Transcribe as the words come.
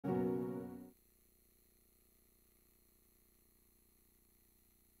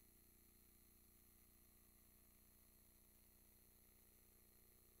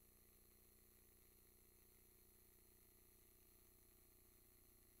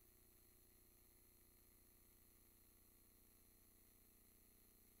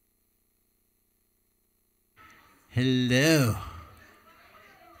Hello.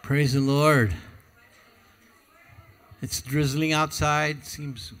 Praise the Lord. It's drizzling outside.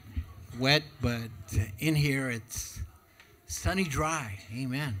 Seems wet, but in here it's sunny dry.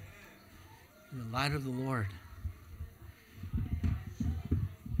 Amen. The light of the Lord.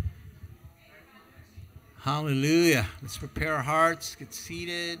 Hallelujah. Let's prepare our hearts. Get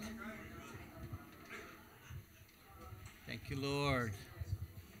seated. Thank you, Lord.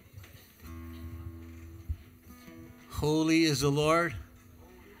 Holy is the Lord.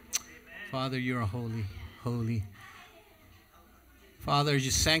 Father, you are holy, holy. Father, as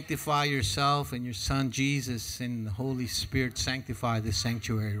you sanctify yourself and your Son Jesus and the Holy Spirit, sanctify this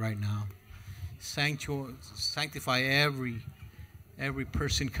sanctuary right now. Sanctify every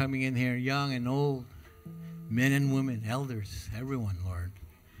person coming in here, young and old, men and women, elders, everyone, Lord.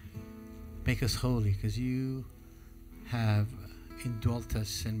 Make us holy because you have indwelt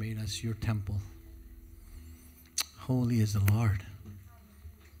us and made us your temple. Holy is the Lord.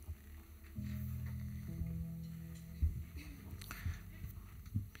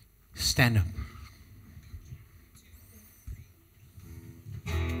 Stand up.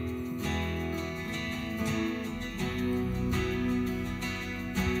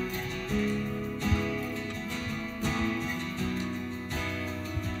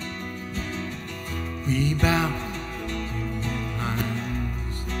 We bow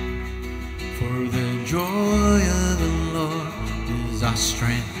for the joy of the Lord is our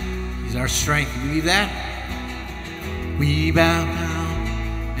strength. He's our strength. You believe that? We bow down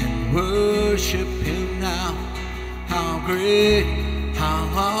and worship Him now. How great, how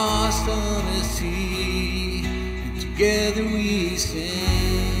awesome is He. And together we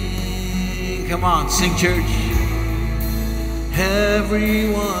sing. Come on, sing, church.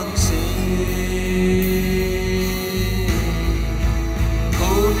 Everyone sing.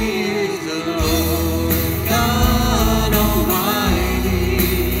 Holy is the Lord God Almighty.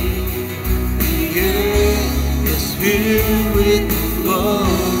 The earth is filled with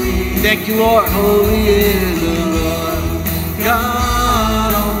glory. Thank you, Lord. Holy is the Lord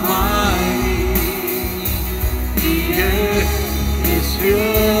God Almighty. The earth is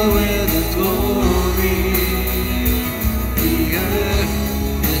filled with His glory. The earth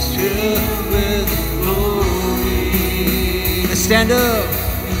is filled with His glory. Let's stand up.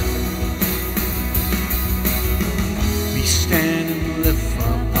 We stand and lift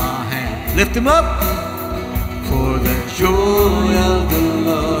up our hands. Lift them up. For the joy of the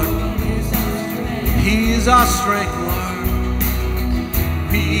Lord, He is our strength, Lord.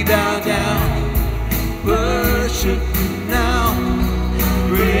 We bow down, worship Him now.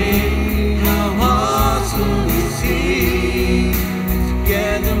 Great, how awesome is He.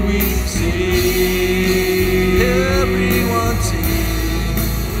 Together we sing. Everyone sing.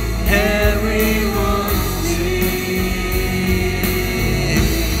 Everyone sing.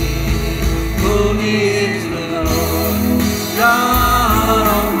 Holy is the God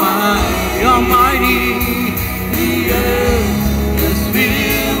Almighty, Almighty, the earth is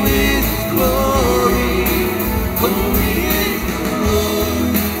filled with glory. Holy is the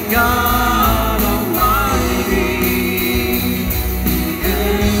Lord, God Almighty, the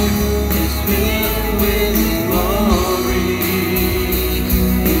earth is filled with glory.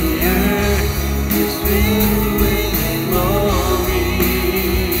 The earth is filled with glory.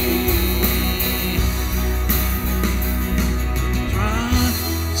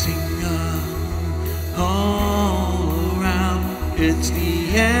 It's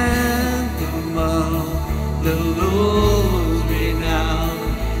the anthem of the Lord's renown.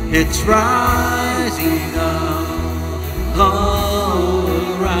 It's rising up all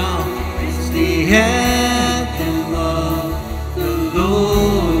around. It's the anthem of the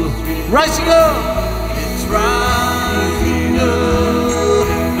Lord's renown. Rising up. It's rising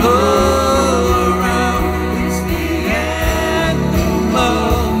up all around. It's the anthem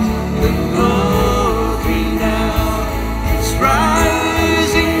of the Lord's renown. It's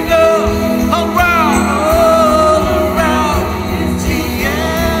rising up around, all around. It's the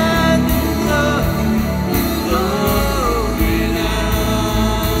anthem of the glory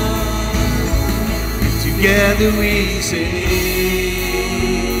now. And together we sing.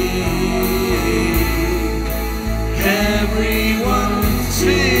 Everyone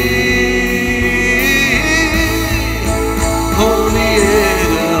sing. Holy is the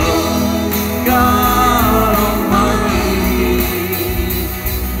Lord God Almighty.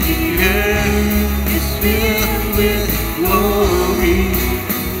 The earth is filled with glory.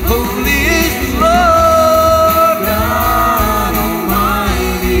 Holy is the Lord God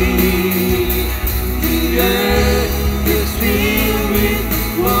Almighty. The earth is filled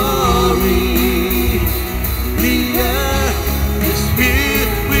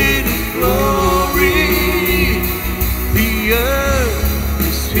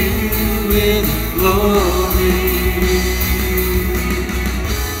glory.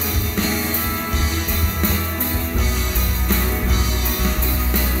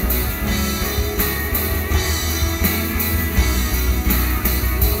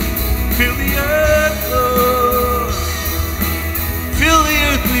 Fill the earth, Lord. Fill the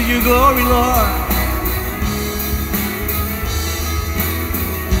earth with your glory, Lord.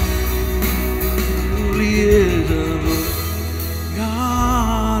 Holy is the Lord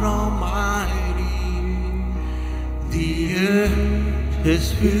God Almighty. The earth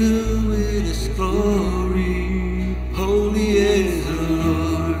is filled with His glory. Holy is the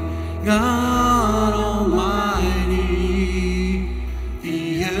Lord God Almighty.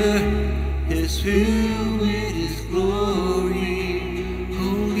 The earth is filled with His glory.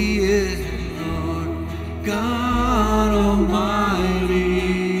 Holy is the Lord God Almighty.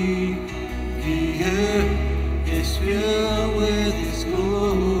 The earth is filled with His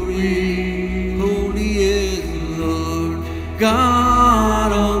glory. Holy is the Lord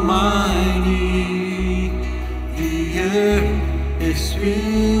God Almighty. The earth is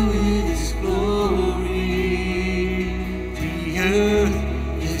filled with His glory. The earth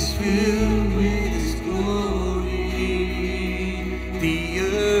is filled with His glory. The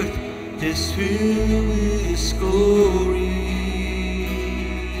earth is filled with His glory.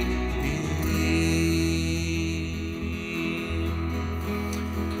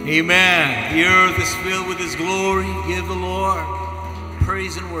 Amen. The earth is filled with His glory. Give the Lord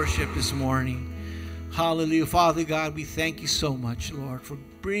praise and worship this morning. Hallelujah. Father God, we thank you so much, Lord, for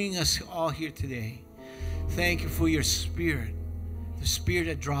bringing us all here today. Thank you for your Spirit, the Spirit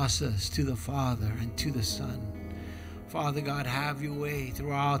that draws us to the Father and to the Son. Father God, have your way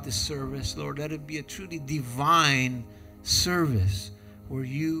throughout this service, Lord. Let it be a truly divine service where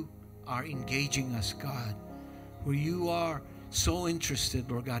you are engaging us, God, where you are so interested,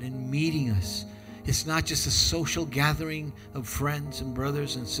 Lord God, in meeting us. It's not just a social gathering of friends and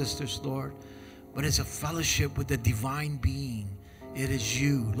brothers and sisters, Lord, but it's a fellowship with the divine being. It is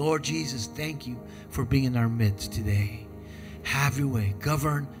you. Lord Jesus, thank you for being in our midst today. Have your way.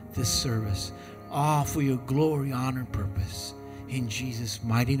 Govern this service, all for your glory, honor, and purpose. In Jesus'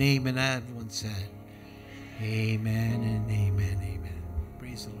 mighty name, and everyone said, amen and amen, amen.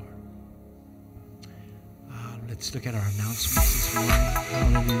 Praise the Lord. Let's look at our announcements this morning.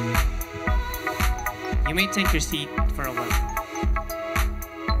 Hallelujah. You may take your seat for a while.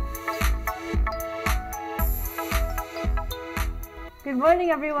 Good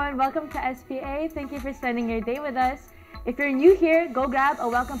morning, everyone. Welcome to SPA. Thank you for spending your day with us. If you're new here, go grab a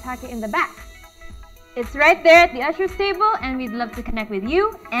welcome packet in the back. It's right there at the usher's table, and we'd love to connect with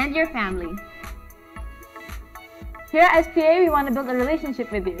you and your family. Here at SPA, we want to build a relationship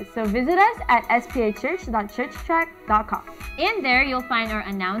with you. So visit us at spachurch.churchtrack.com. In there, you'll find our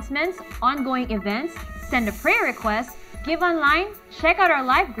announcements, ongoing events, send a prayer request, give online, check out our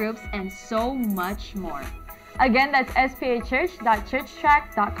live groups, and so much more. Again, that's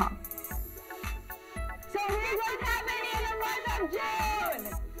spachurch.churchtrack.com. So here's what's happening in the month of June!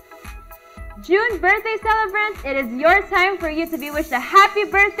 June birthday celebrants, it is your time for you to be wished a happy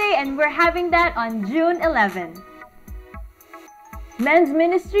birthday, and we're having that on June 11. Men's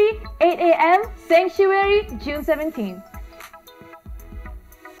Ministry, 8 a.m., Sanctuary, June 17th.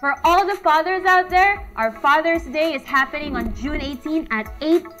 For all the fathers out there, our Father's Day is happening on June 18 at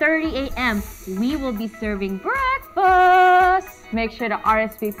 8:30 a.m. We will be serving breakfast. Make sure to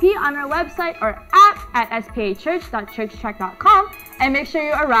RSVP on our website or app at spachurch.churchtrack.com and make sure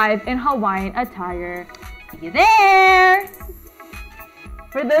you arrive in Hawaiian attire. See you there!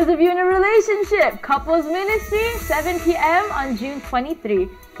 For those of you in a relationship, Couples Ministry, 7 p.m. on June 23,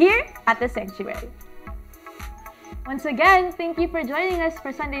 here at the Sanctuary. Once again, thank you for joining us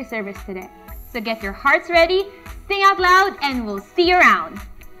for Sunday service today. So get your hearts ready, sing out loud, and we'll see you around.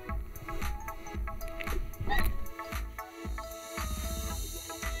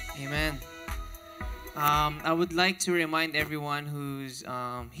 Amen. I would like to remind everyone who's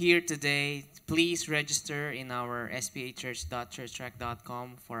here today, please register in our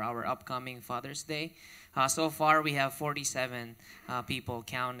spachurch.churchtrack.com for our upcoming Father's Day. So far, we have 47 people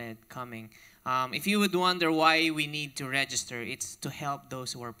counted coming. If you would wonder why we need to register, it's to help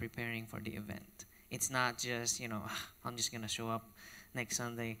those who are preparing for the event. It's not just, I'm just going to show up next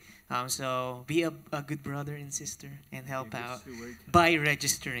Sunday. So be a good brother and sister and help out by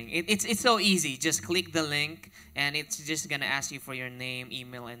registering. It's so easy. Just click the link and it's just gonna ask you for your name,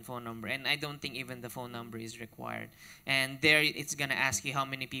 email, and phone number. And I don't think even the phone number is required. And there it's gonna ask you how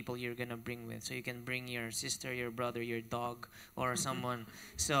many people you're gonna bring with. So you can bring your sister, your brother, your dog, or someone.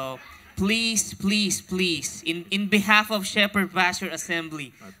 So please, please, please, in behalf of Shepherd Pasture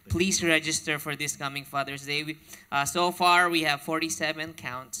Assembly, please register for this coming Father's Day. So far, we have 47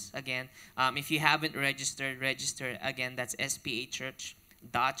 counts. Again, if you haven't registered, register. Again, that's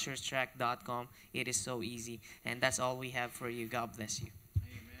spachurch.churchtrack.com. It is so easy. And that's all we have for you. God bless you.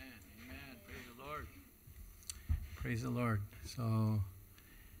 Amen. Amen. Praise the Lord. Praise the Lord. So,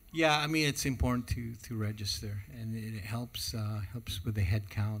 yeah, I mean, it's important to register, and it helps with the head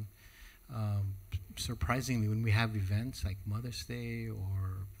count. Surprisingly, when we have events like Mother's Day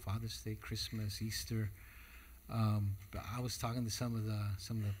or Father's Day, Christmas, Easter, I was talking to some of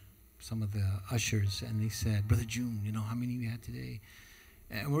the ushers, and they said, "Brother June, you know how many we had today?"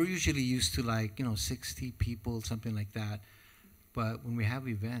 And we're usually used to 60 people, something like that. But when we have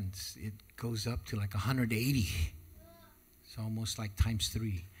events, it goes up to 180. It's almost like times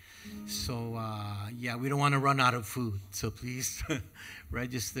 3. So yeah, we don't want to run out of food. So please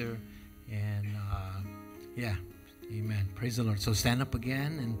register. And yeah, amen. Praise the Lord. So stand up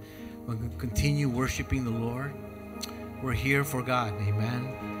again, and we're going to continue worshiping the Lord. We're here for God. Amen.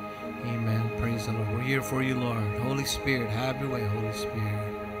 Amen. Praise the Lord. We're here for you, Lord. Holy Spirit, have your way, Holy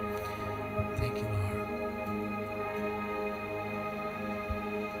Spirit. Thank you, Lord.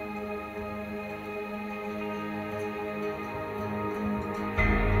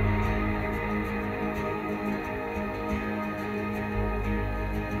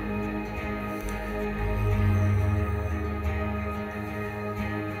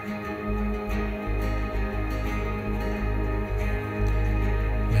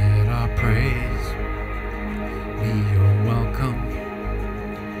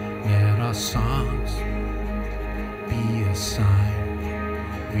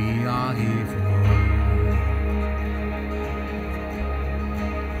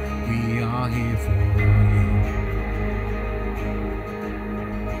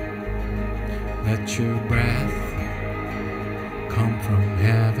 Let your breath come from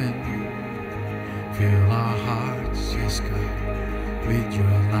heaven. Fill our hearts, yes, God, with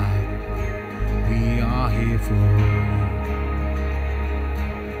your light. We are here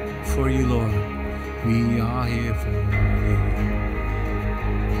for you, Lord. We are here for you.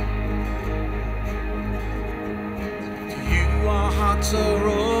 To you our hearts are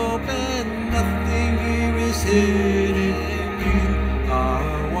open, nothing here is hidden. You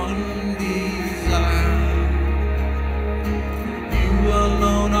are one desire. You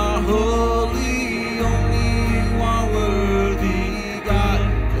alone are holy, only you are worthy, God.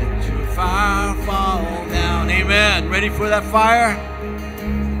 Let your fire fall down. Amen. Ready for that fire?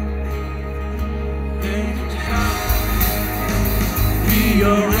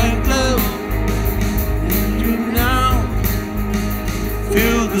 Your anthem, you now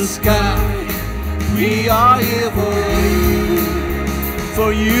fill the sky. We are here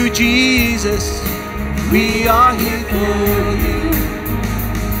for you, Jesus. We are here for you.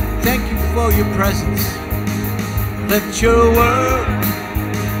 Thank you for your presence. Let your word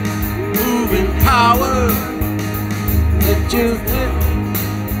move in power. Let your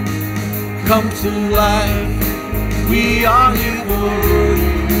come to life. We are here for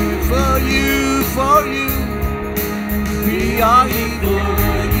you, for you. We are here for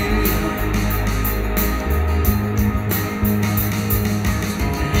you.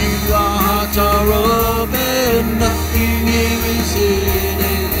 You, our hearts are open, nothing here is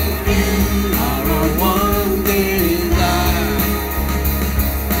hidden. You are our one desire.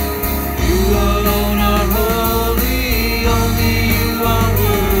 You alone are holy, only you are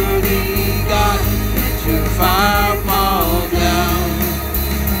worthy, God. Let your fire fall down.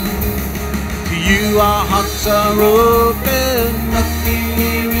 To you our hearts are open, nothing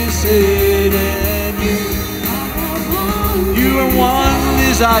here is hidden. You are one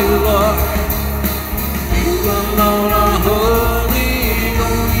desire, Lord. You alone are holy,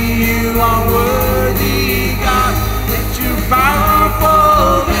 only you are worthy, God. Let your fire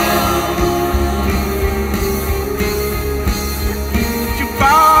fall down. Let your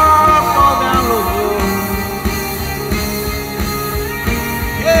fire fall down, Lord.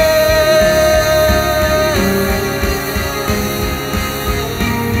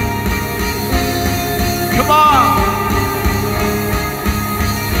 Come on.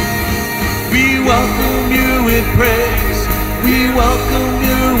 We welcome you with praise. We welcome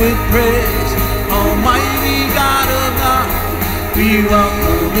you with praise. Almighty God of God. We We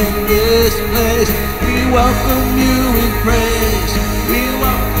welcome in this place. We welcome you in praise. We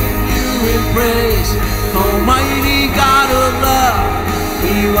welcome you in praise. Almighty God of love,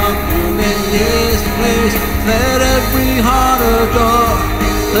 we welcome in this place. Let every heart adore.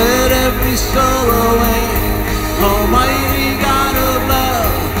 Let every soul awake. Almighty God of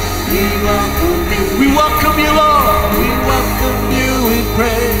love, we welcome you, Lord. We welcome you in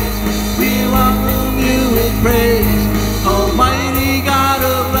praise. We welcome you in praise. Almighty God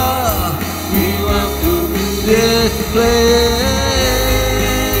of love, we welcome this place.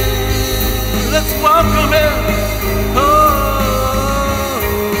 Let's welcome him.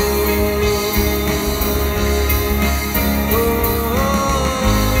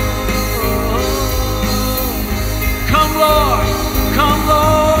 Come, Lord. Come,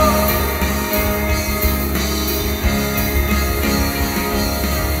 Lord.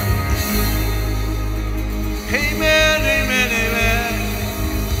 Amen, amen, amen.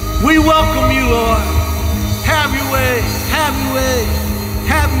 We welcome you, Lord. Have your way, have your way,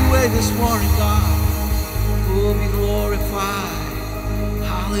 have your way this morning, God. Oh, be glorified.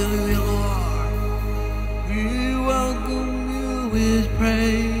 Hallelujah, Lord. We welcome you with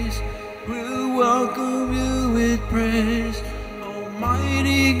praise. We welcome you with praise.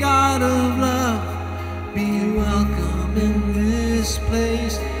 Almighty God of love, be welcome in this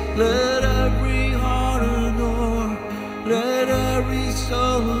place. Let every heart adore. Let every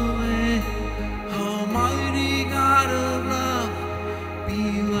soul awake. Almighty God of love,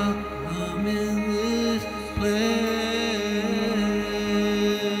 be welcome in this place.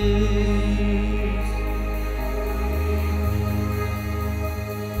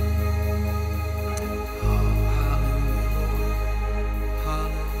 Oh, hallelujah,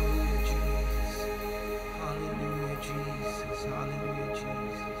 hallelujah, Jesus, hallelujah, Jesus, hallelujah,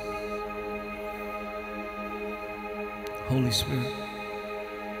 Jesus. Holy Spirit,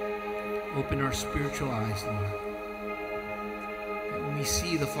 open our spiritual eyes, Lord. And we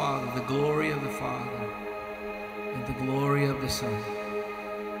see the Father, the glory of the Father, and the glory of the Son,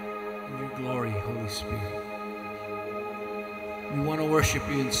 and your glory, Holy Spirit. We want to worship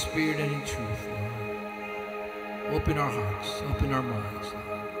you in spirit and in truth, Lord. Open our hearts, open our minds,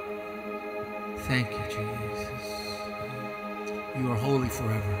 Lord. Thank you, Jesus. You are holy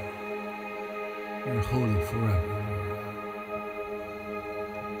forever. You are holy forever.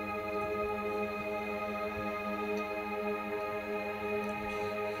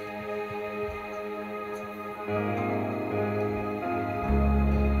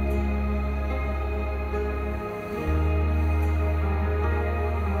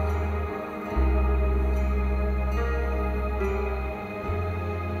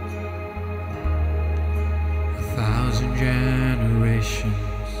 1,000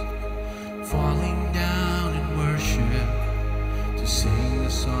 generations falling down in worship to sing the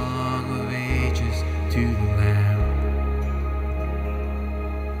song of ages to the Lamb.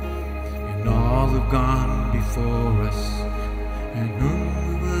 And all have gone before us, and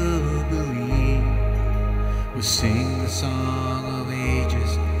whom will believe will sing the song of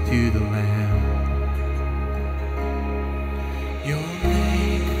ages to the Lamb. Your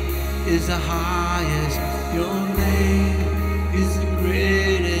name is the highest, your name is the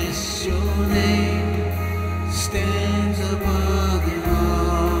greatest, your name stands above them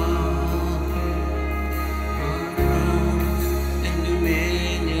all. All thrones and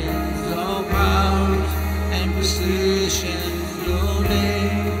dominions, all powers and positions, your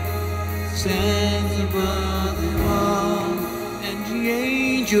name stands above them all. And the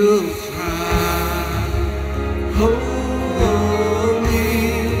angels cry, holy,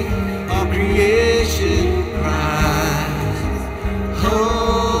 all creation cries,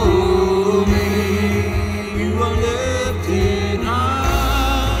 holy, you are lifted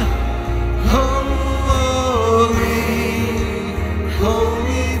high, holy,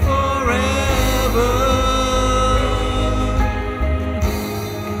 holy forever.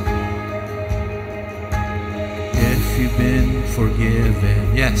 If you've been forgiven,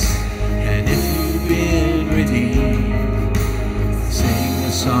 yes, and if you've been redeemed, sing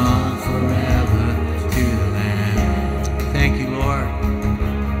the song forever to the Lamb. Thank you, Lord.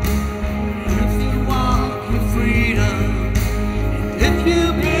 If you walk in freedom, and if you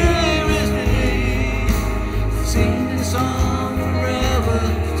bear His name, sing the song forever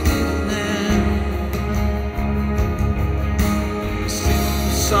to the Lamb. Sing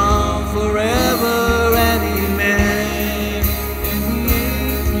the song forever and amen. And the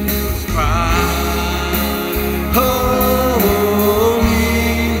angels cry, holy,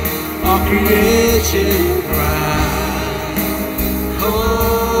 all creation cries,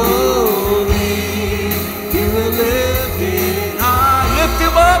 holy, you are lifted high.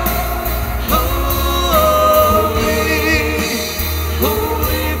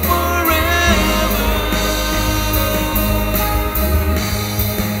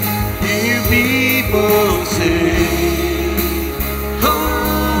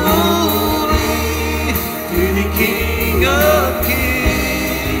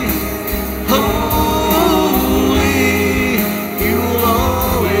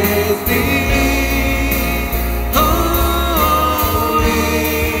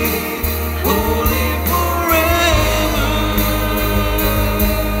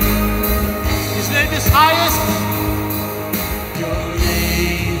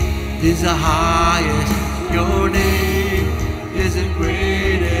 is the highest. Your name is the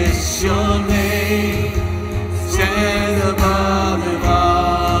greatest. Your name stands above them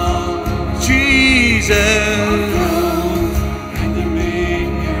all. Jesus, and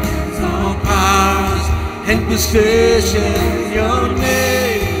dominions, all powers and position. Your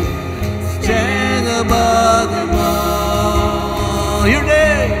name stands above them all. Your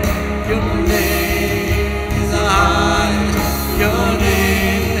name is the highest. Your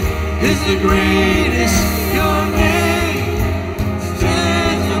name is the greatest. Your name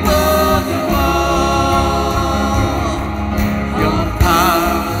stands above them all. Your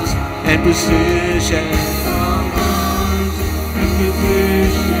powers and positions, your powers and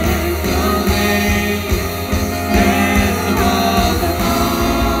positions, your name stands above them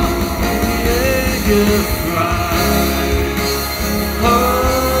all. The angels cry,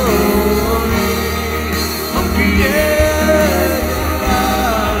 holy, oh creator,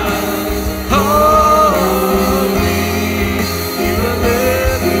 holy, you are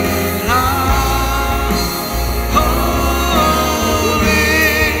living high, holy,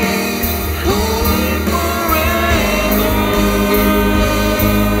 holy forever.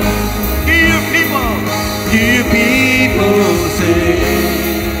 Hear people say,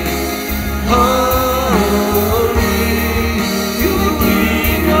 holy, you are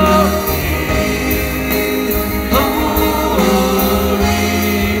King of Kings, holy,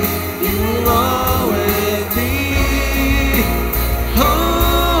 you will always be, holy,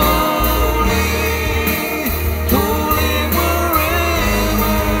 holy forever.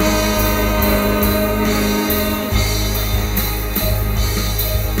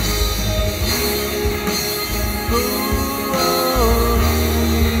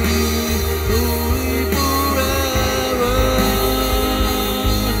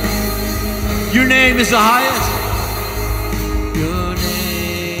 Your name is the highest. Your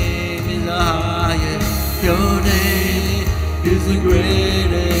name is the highest. Your name is the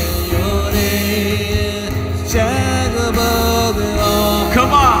greatest. Your name stands above it all.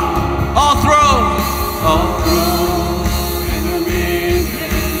 Come on, all thrones, and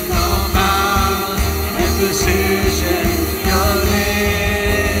dominions, all powers and positions. Your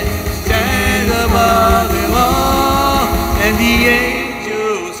name stands above it all, and the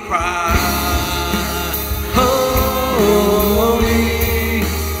angels cry, holy,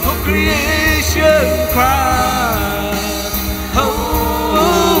 oh creation cries,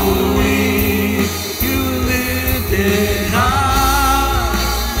 holy, you lifted high,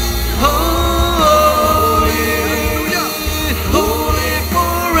 holy, holy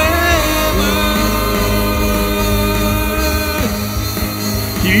forever.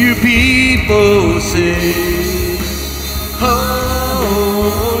 You people sing,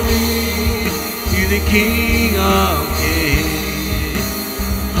 holy, you the King of Kings,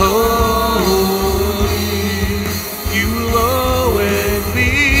 holy, you will always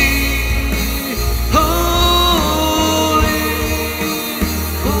be, holy,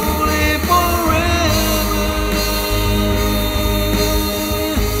 holy forever.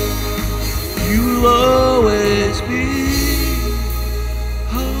 You will always be,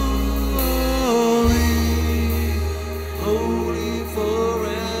 holy, holy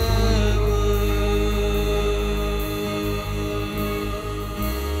forever.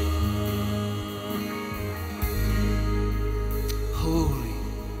 Holy,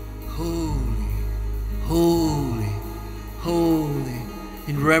 holy, holy, holy.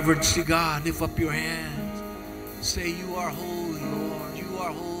 In reverence to God, lift up your hands. Say, you are holy, Lord. You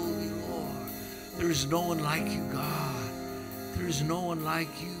are holy, Lord. There is no one like you, God. There is no one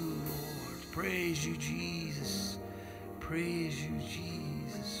like you, Lord. Praise you, Jesus. Praise you,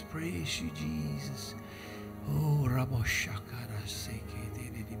 Jesus. Praise you, Jesus. Oh, Rabo Shakara Seke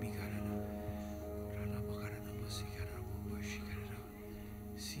de Bigarana. Ralabagarana Basikara Bashikara.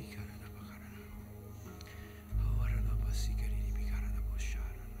 Sikara Bagarana. Oh, Rana Basikari de Bigarana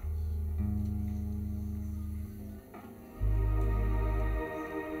Boshara.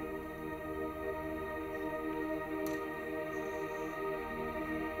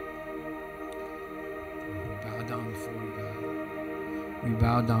 We bow down before you, God. We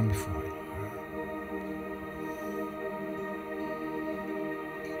bow down before you, Lord.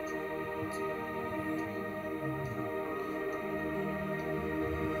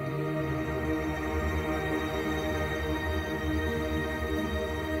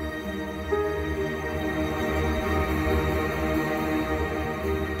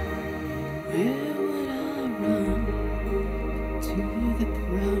 Where would I run to the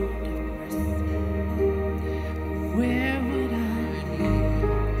throne of mercy? Where would I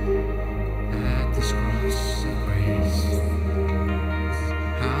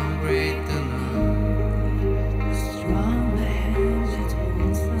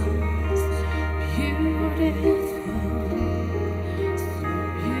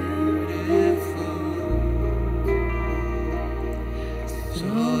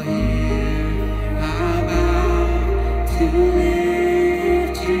here I bow to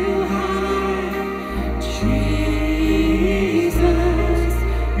lift you high. Jesus,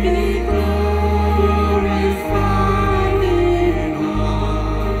 be glorified in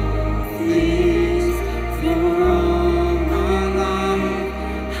all things. For all my life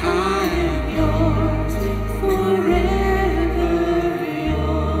I am yours, forever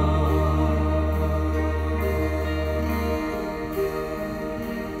yours.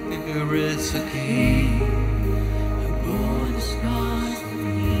 There is a King who bore the scars for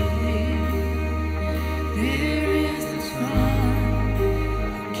me. There is a Son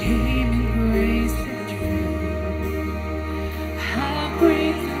who came in grace and truth. How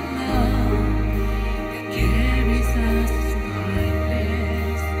great the love that carries us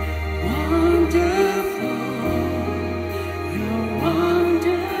timeless. Wonderful, you're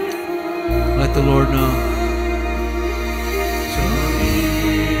wonderful. Let the Lord know. So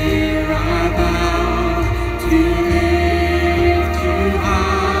here I bow to lift you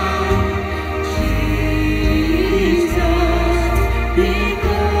high. Jesus, be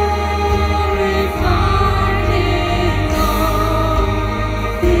glorified in all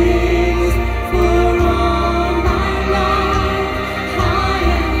things. For all my life I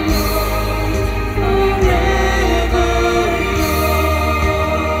am yours, forever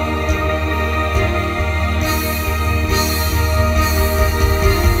yours.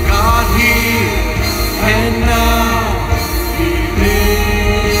 God, here and now, be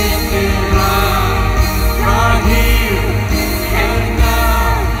lifted high. Right here and now,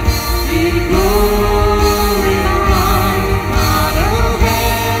 be glorified. God of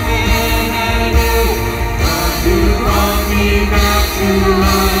heaven and earth, God who brought me back to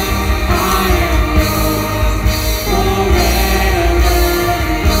life, I am yours, forever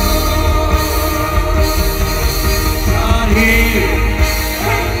yours. God, here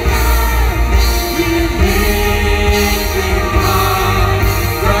and now, be lifted high.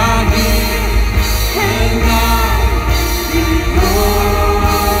 Right here and now, be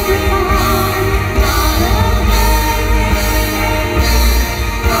glorified. God of heaven and earth,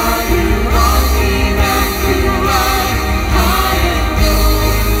 God who brought me back to life, I am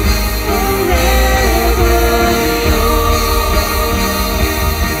yours, forever yours.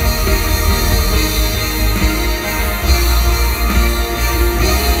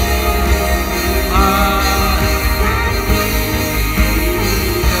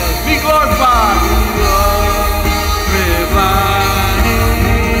 Be glorified. Glorified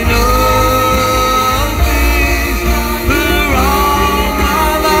in all things. For all my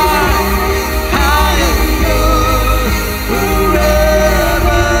life I am yours,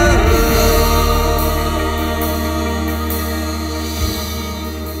 forever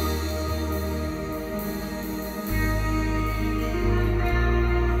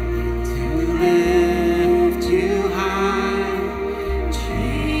to lift you high.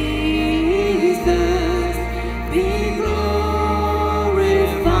 Jesus, be glorified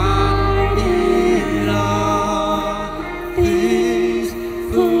in all things.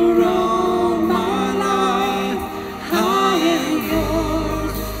 For all my life I am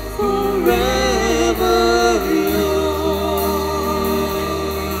yours, forever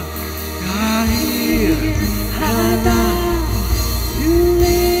yours. God, here I bow to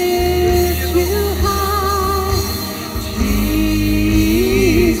lift you high.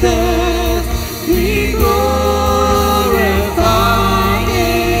 Jesus, be glorified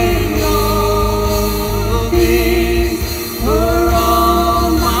in all things. For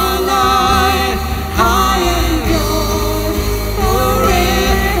all my life I am yours,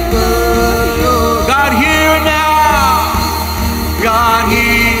 forever yours. God, here and now. God,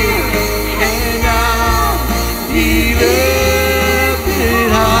 here and now, be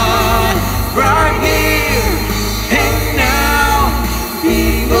lifted high. Right here and now, be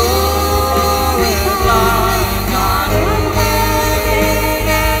glorified. God of heaven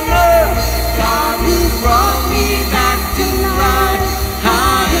and earth, God who brought me back to life, I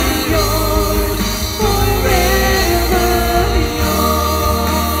am yours, forever yours.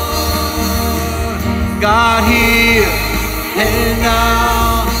 God, here and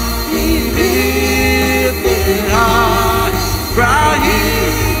now, be lifted high. Right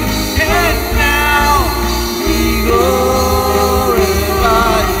here and now, be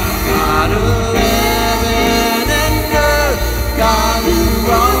glorified. God of heaven and earth, God who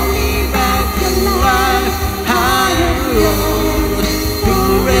brought me back to life, I am yours,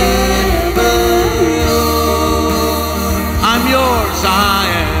 forever yours. I'm yours, I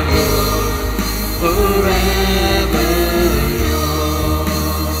am yours, forever yours.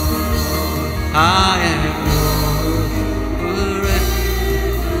 I am yours,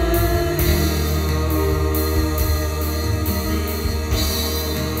 forever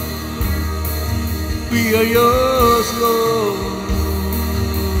We are yours, Lord.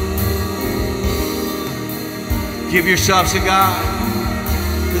 Give yourselves to God.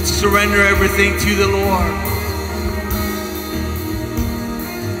 Let's surrender everything to the Lord.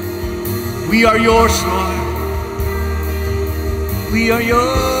 We are yours, Lord. We are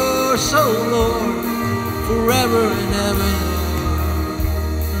yours, oh Lord, forever and ever, Lord.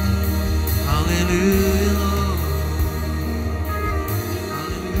 Hallelujah, Lord.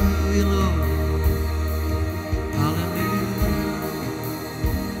 Hallelujah, Lord.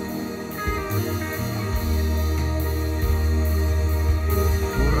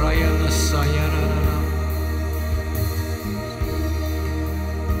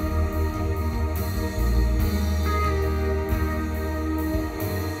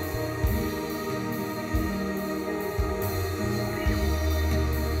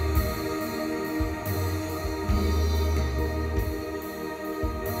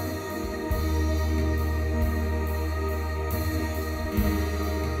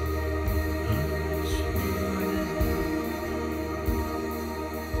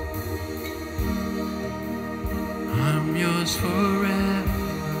 I'm yours forever.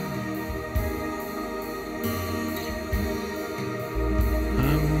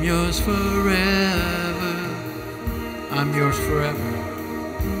 I'm yours forever.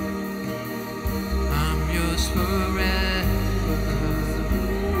 I'm yours forever.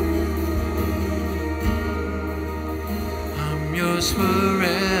 I'm yours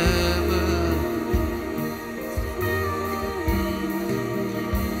forever.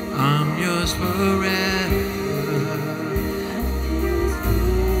 I'm yours forever. I'm yours forever.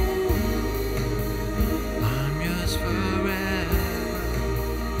 I'm yours forever.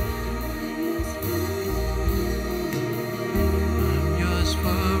 I'm yours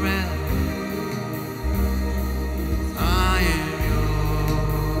forever. I am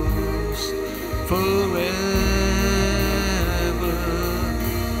yours forever.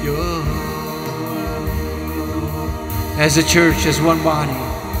 Yours. As a church, as one body,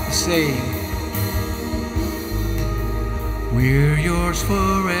 say, we're yours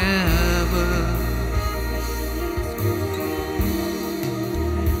forever.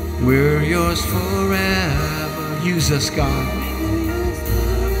 We're yours forever. Use us, God,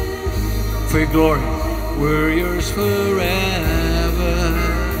 for your glory. We're yours forever.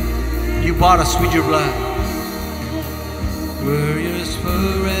 You bought us with your blood. We're yours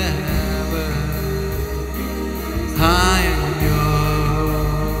forever. I am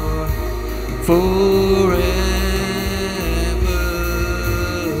yours forever.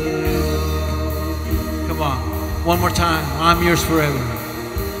 Come on, one more time. I'm yours forever.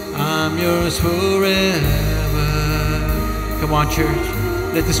 I'm yours forever. Come on, church.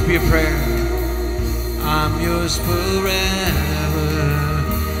 Let this be a prayer. I'm yours forever.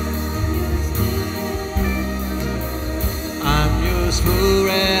 I'm yours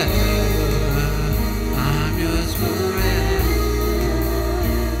forever. I'm yours forever.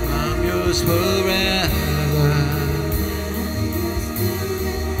 I'm yours forever.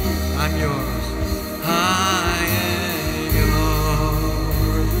 I'm yours. I am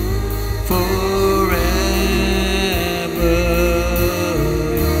yours forever.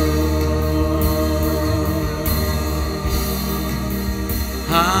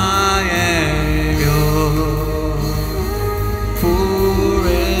 I am yours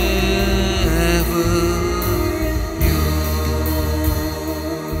forever.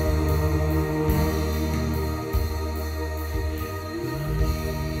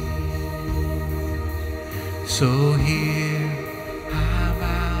 So here I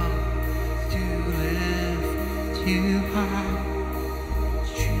vow to lift you high,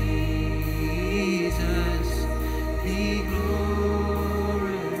 Jesus, be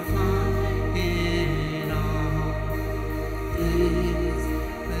glorified in all things,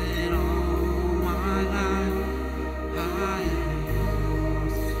 and all my life I am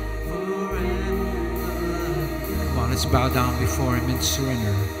yours forever. Come on, let's bow down before Him and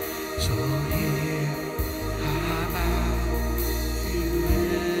surrender. So here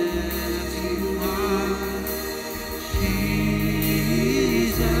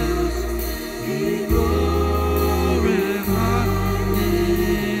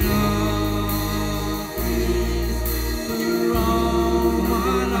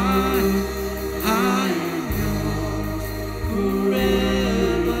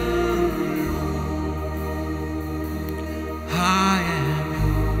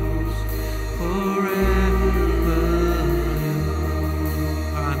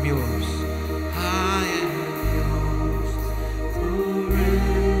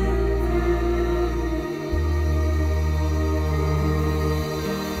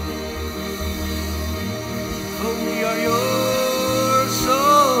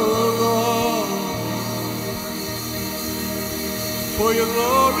for your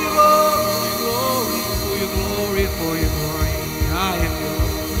glory, Lord, for your glory, for your glory. I am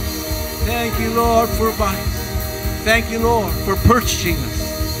yours. Thank you, Lord, for buying us. Thank you, Lord, for purchasing us.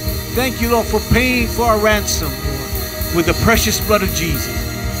 Thank you, Lord, for paying for our ransom, Lord, with the precious blood of Jesus.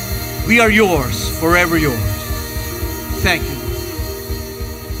 We are yours, forever yours. Thank you, Lord.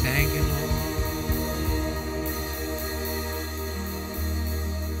 Thank you, Lord.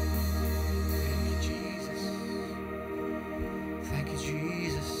 Thank you, Jesus. Thank you,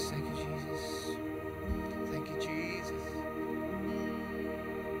 Jesus. Thank you, Jesus. Thank you, Jesus.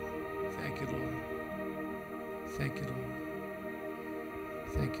 Thank you, Lord. Thank you, Lord.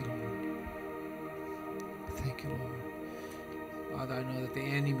 Thank you, Lord. Thank you, Lord. Father, I know that the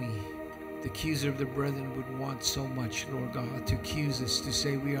enemy, the accuser of the brethren, would want so much, Lord God, to accuse us, to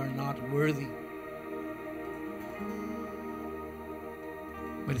say we are not worthy.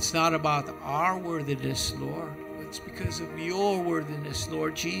 But it's not about our worthiness, Lord. It's because of your worthiness,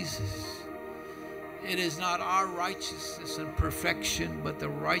 Lord Jesus. It is not our righteousness and perfection, but the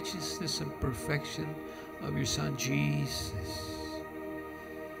righteousness and perfection of your Son, Jesus.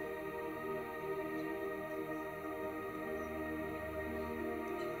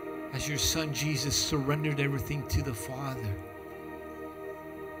 As your Son Jesus surrendered everything to the Father,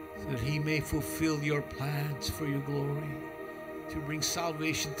 so that he may fulfill your plans for your glory, to bring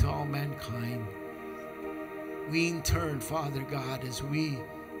salvation to all mankind. We in turn, Father God, as we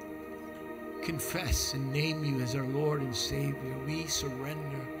confess and name you as our Lord and Savior, we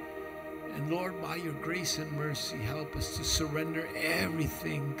surrender. And Lord, by your grace and mercy, help us to surrender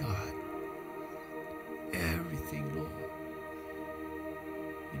everything, God. Everything, Lord.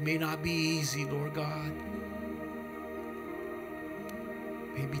 It may not be easy, Lord God.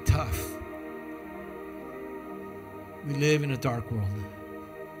 It may be tough. We live in a dark world.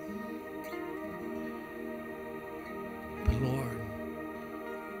 But Lord,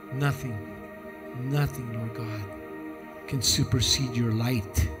 nothing, Lord God, can supersede your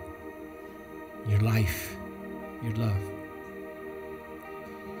light, your life, your love.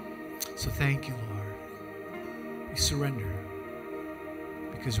 So thank you, Lord. We surrender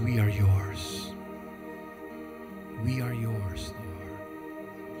because we are yours. We are yours, Lord.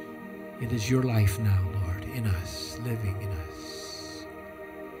 It is your life now, Lord, in us, living in us.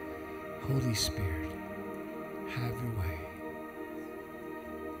 Holy Spirit, have your way.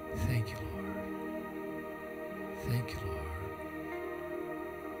 Thank you, Lord. Thank you, Lord.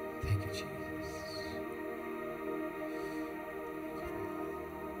 Thank you, Jesus.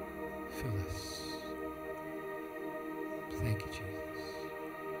 Fill us. Thank you, Jesus.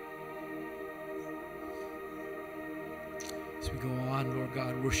 As we go on, Lord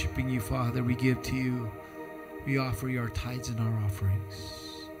God, worshiping you, Father, we give to you, we offer you our tithes and our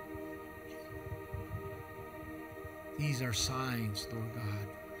offerings. These are signs, Lord God,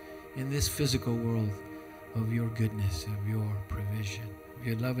 in this physical world of your goodness, of your provision, of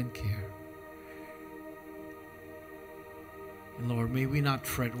your love and care. And Lord, may we not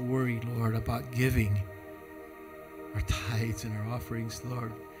fret or worry, Lord, about giving our tithes and our offerings,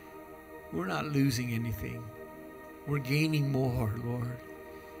 Lord. We're not losing anything. We're gaining more, Lord,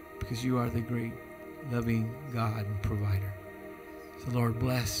 because you are the great, loving God and provider. So, Lord,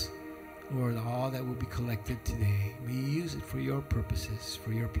 bless, Lord, all that will be collected today. May you use it for your purposes,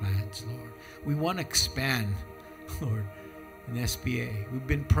 for your plans, Lord. We want to expand, Lord, in SPA. We've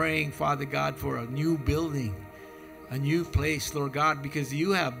been praying, Father God, for a new building, a new place, Lord God, because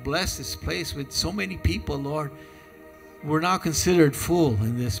you have blessed this place with so many people, Lord. We're now considered full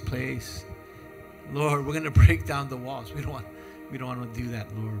in this place. Lord, we're going to break down the walls. We don't want to do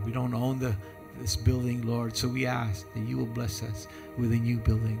that, Lord. We don't own this building, Lord. So we ask that you will bless us with a new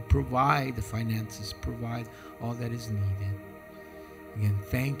building. Provide the finances. Provide all that is needed. Again,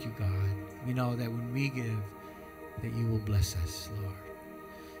 thank you, God. We know that when we give, that you will bless us, Lord.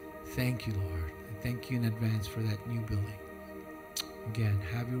 Thank you, Lord. And thank you in advance for that new building. Again,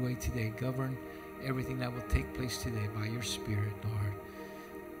 have your way today. Govern everything that will take place today by your Spirit, Lord.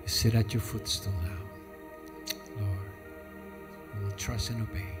 We sit at your footstool now, Lord. We will trust and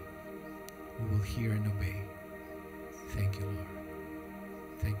obey. We will hear and obey. Thank you, Lord.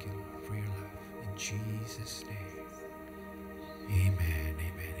 Thank you, Lord, for your love. In Jesus' name. Amen,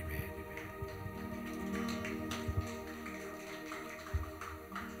 amen, amen, amen.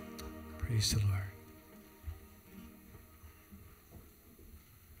 Praise the Lord.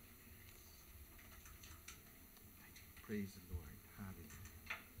 Praise the Lord. Hallelujah.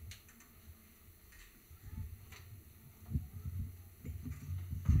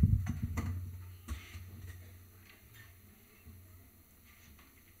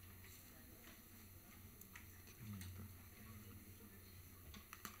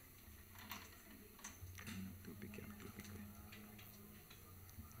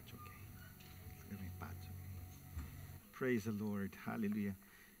 Praise the Lord. Hallelujah.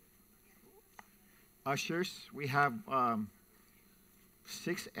 Ushers, we have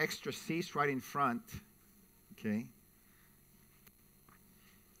 6 extra seats right in front. Okay.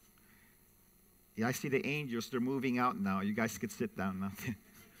 Yeah, I see the angels. They're moving out now. You guys could sit down now.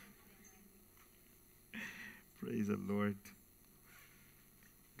 Praise the Lord.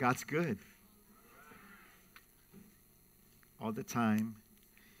 God's good. All the time.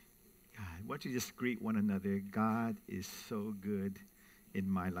 God, why don't you just greet one another? God is so good in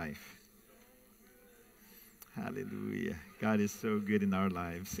my life. Hallelujah. God is so good in our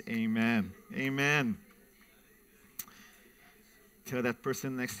lives. Amen. Amen. Tell that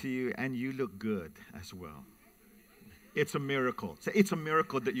person next to you, and you look good as well. It's a miracle. Say, it's a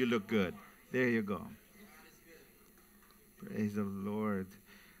miracle that you look good. There you go. Praise the Lord.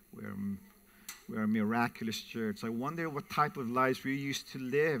 We're a miraculous church. I wonder what type of lives we used to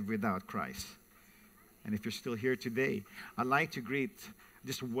live without Christ. And if you're still here today, I'd like to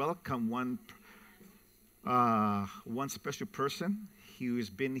just welcome one special person who's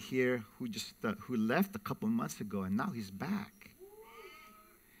been here, who left a couple months ago, and now he's back.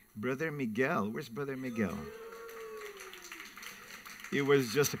 Brother Miguel. Where's Brother Miguel? It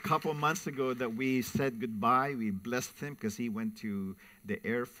was just a couple months ago that we said goodbye. We blessed him because he went to the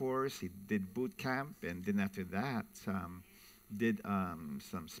Air Force. He did boot camp, and then after that, did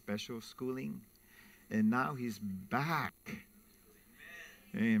some special schooling. And now he's back.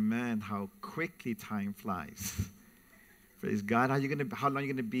 Amen. How quickly time flies. Praise God. How long are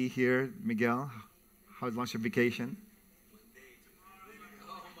you gonna be here, Miguel? How long's your vacation?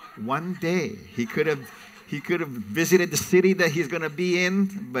 One day. He could have visited the city that he's gonna be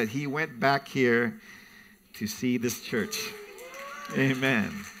in, but he went back here to see this church.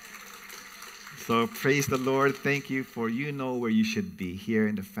 Amen. So praise the Lord. Thank you for where you should be, here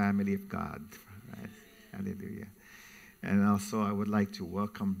in the family of God. Right? Hallelujah. And also, I would like to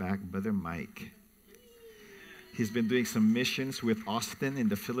welcome back Brother Mike. He's been doing some missions with Austin in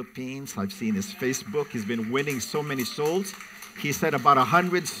the Philippines. I've seen his Facebook. He's been winning so many souls. He said about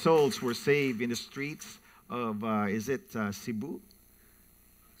 100 souls were saved in the streets of, Cebu?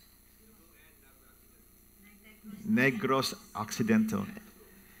 Negros Occidental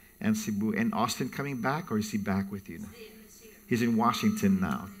and Cebu. And Austin coming back, or is he back with you now? He's in Washington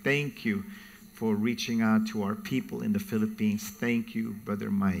now. Thank you for reaching out to our people in the Philippines. Thank you,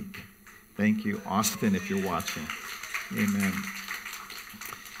 Brother Mike. Thank you, Austin, if you're watching. Amen.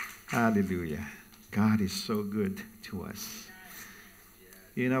 Hallelujah. God is so good to us.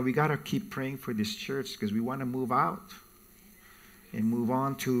 We got to keep praying for this church because we want to move out and move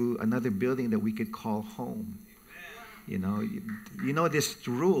on to another building that we could call home. You know this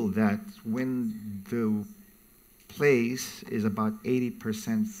rule that when the place is about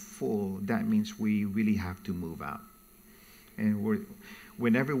 80% full, that means we really have to move out. And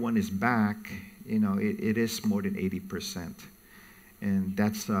when everyone is back, it is more than 80%. And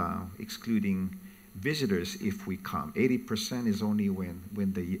that's excluding visitors if we come. 80% is only when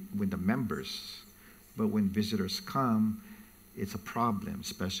the members, but when visitors come, it's a problem,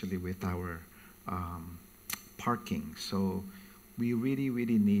 especially with our parking. So we really,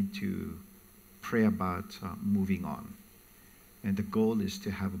 really need to pray about moving on. And the goal is to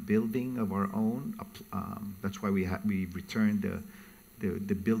have a building of our own. That's why we returned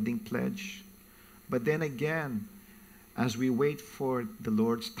the building pledge. But then again, as we wait for the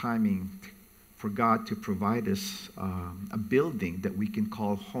Lord's timing, for God to provide us a building that we can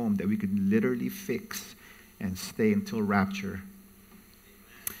call home, that we can literally fix and stay until rapture,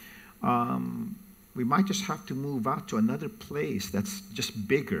 we might just have to move out to another place that's just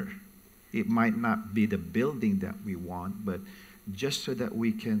bigger. It might not be the building that we want, but just so that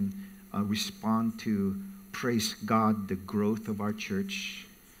we can respond to, praise God, the growth of our church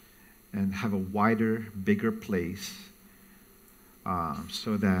and have a wider, bigger place,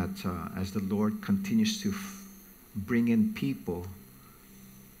 so that as the Lord continues to bring in people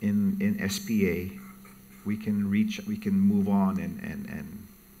in SPA, we can move on and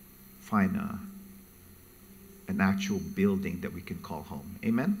find an actual building that we can call home.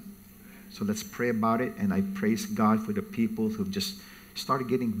 Amen? So let's pray about it, and I praise God for the people who've just started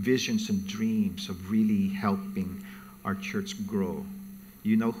getting visions and dreams of really helping our church grow.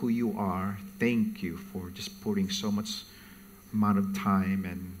 You know who you are. Thank you for just putting so much amount of time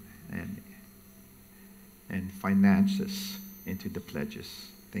and finances into the pledges.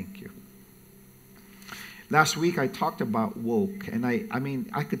 Thank you. Last week I talked about woke, and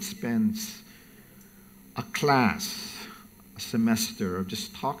I could spend a class, a semester of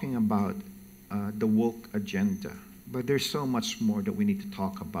just talking about the woke agenda, But there's so much more that we need to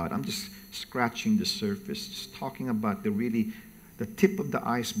talk about. I'm just scratching the surface, just talking about the tip of the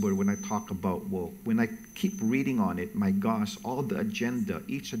iceberg when I talk about woke. When I keep reading on it, my gosh, all the agenda,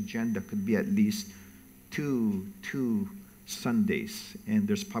 each agenda could be at least two Sundays. And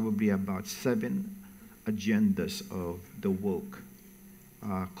there's probably about 7 agendas of the woke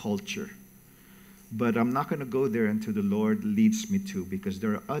culture. But I'm not going to go there until the Lord leads me to, because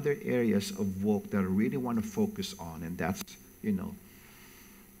there are other areas of woke that I really want to focus on, and that's,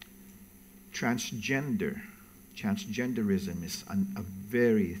 transgender. Transgenderism is a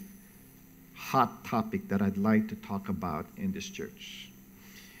very hot topic that I'd like to talk about in this church.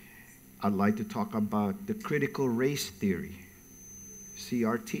 I'd like to talk about the critical race theory,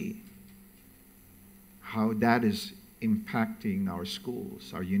 CRT, how that is impacting our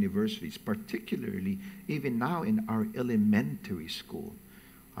schools, our universities, particularly even now in our elementary school.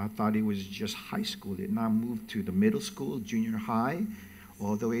 I thought it was just high school. It now moved to the middle school, junior high,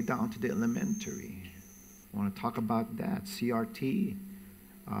 all the way down to the elementary. I want to talk about that. CRT,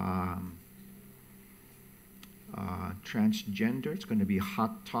 transgender, it's going to be a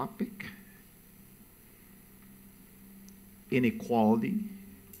hot topic. Inequality.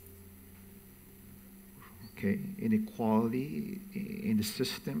 Okay, inequality in the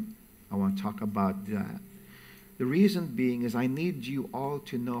system. I want to talk about that. The reason being is I need you all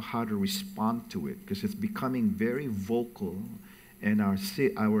to know how to respond to it, because it's becoming very vocal, and our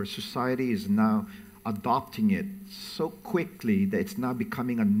society is now adopting it so quickly that it's now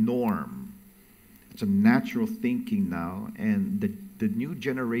becoming a norm. It's a natural thinking now, and the new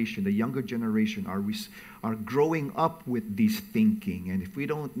generation, the younger generation, are growing up with this thinking. And if we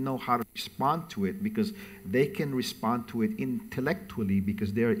don't know how to respond to it, because they can respond to it intellectually,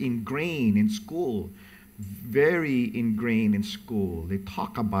 because they're ingrained in school, very ingrained in school. They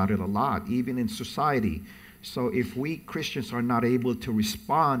talk about it a lot, even in society. So if we Christians are not able to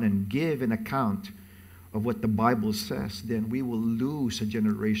respond and give an account of what the Bible says, then we will lose a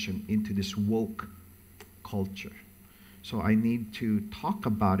generation into this woke culture. So I need to talk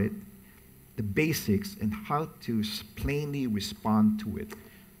about it, the basics, and how to plainly respond to it,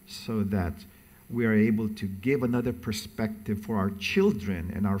 so that we are able to give another perspective for our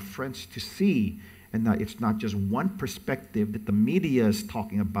children and our friends to see, and that it's not just one perspective that the media is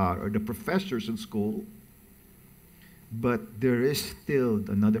talking about or the professors in school, but there is still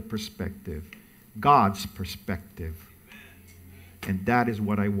another perspective, God's perspective. And that is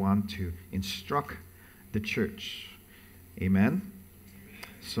what I want to instruct the church. Amen?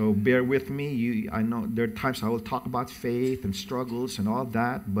 So bear with me. I know there are times I will talk about faith and struggles and all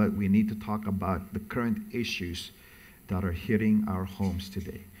that, but we need to talk about the current issues that are hitting our homes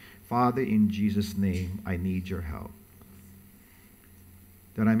today. Father, in Jesus' name, I need your help,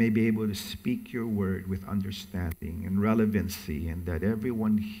 that I may be able to speak your word with understanding and relevancy, and that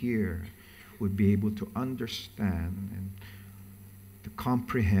everyone here would be able to understand and to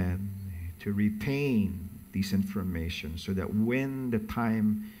comprehend, to retain these information, so that when the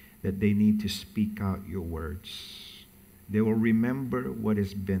time that they need to speak out your words, they will remember what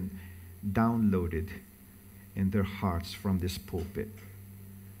has been downloaded in their hearts from this pulpit.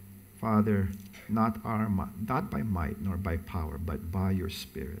 Father, not by might nor by power, but by your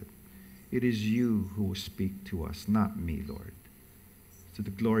Spirit. It is you who will speak to us, not me, Lord. So the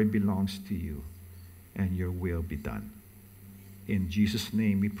glory belongs to you, and your will be done. In Jesus'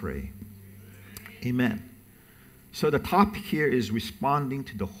 name we pray. Amen. So the topic here is responding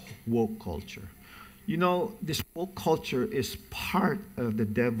to the woke culture. You know, this woke culture is part of the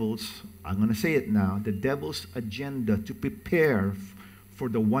devil's, I'm going to say it now, the devil's agenda to prepare for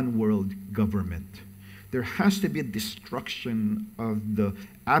the one world government. There has to be a destruction of the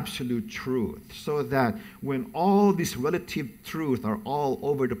absolute truth, so that when all these relative truths are all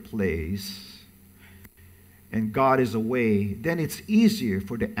over the place and God is away, then it's easier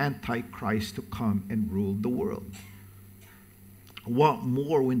for the Antichrist to come and rule the world. What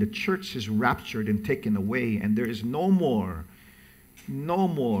more when the church is raptured and taken away, and there is there's no more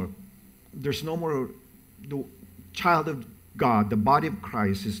the child of God, the body of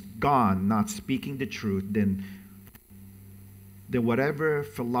Christ is gone, not speaking the truth, then whatever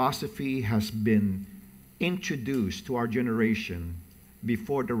philosophy has been introduced to our generation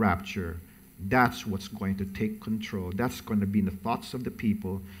before the rapture, that's what's going to take control. That's going to be in the thoughts of the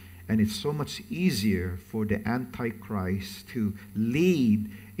people. And it's so much easier for the Antichrist to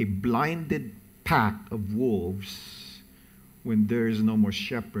lead a blinded pack of wolves when there is no more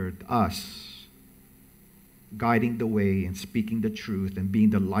shepherd, us, guiding the way and speaking the truth and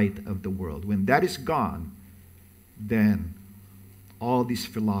being the light of the world. When that is gone, then all these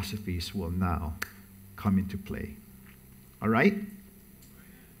philosophies will now come into play. All right?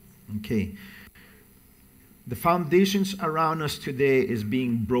 Okay. The foundations around us today is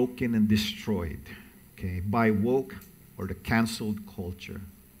being broken and destroyed, okay, by woke or the canceled culture.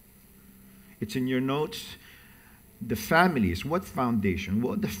 It's in your notes. The families, what foundation?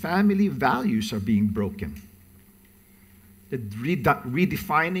 Well, the family values are being broken. The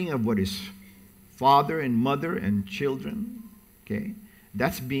redefining of what is father and mother and children, okay,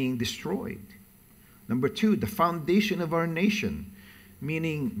 that's being destroyed. Number two, the foundation of our nation,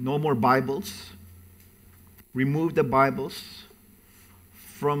 meaning no more Bibles. Remove the Bibles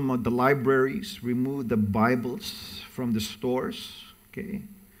from the libraries. Remove the Bibles from the stores. Okay.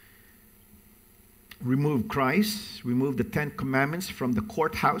 Remove Christ. Remove the 10 Commandments from the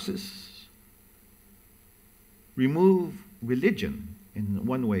courthouses. Remove religion in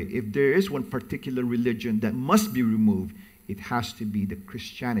one way. If there is one particular religion that must be removed, it has to be the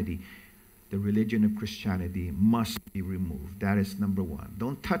Christianity. The religion of Christianity must be removed. That is number one.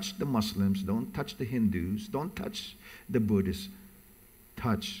 Don't touch the Muslims. Don't touch the Hindus. Don't touch the Buddhists.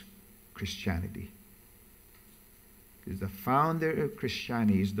 Touch Christianity. Because the founder of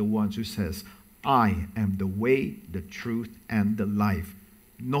Christianity is the one who says, I am the way, the truth, and the life.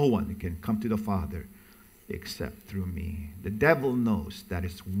 No one can come to the Father except through me. The devil knows that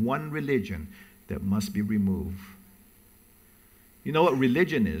it's one religion that must be removed. You know what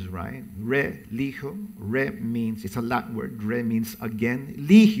religion is, right? Religio. Re means, it's a Latin word. Re means again.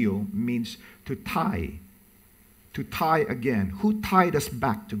 Ligio means to tie. To tie again. Who tied us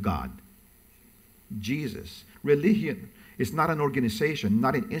back to God? Jesus. Religion is not an organization,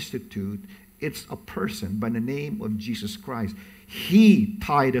 not an institute. It's a person by the name of Jesus Christ. He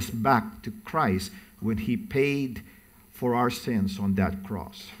tied us back to Christ when he paid for our sins on that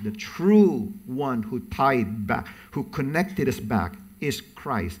cross. The true one who tied back, who connected us back, is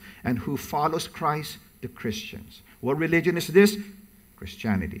Christ. And who follows Christ? The Christians. What religion is this?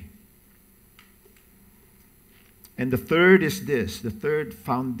 Christianity. And the third is this. The third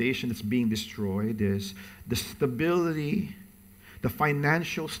foundation that's being destroyed is the stability, the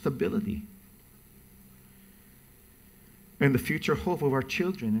financial stability, and the future hope of our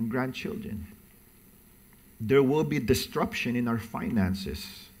children and grandchildren. There will be disruption in our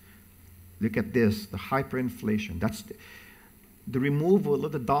finances. Look at this, the hyperinflation. That's the removal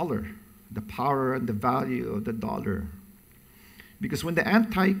of the dollar, the power and the value of the dollar. Because when the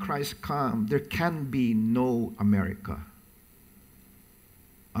Antichrist comes, there can be no America.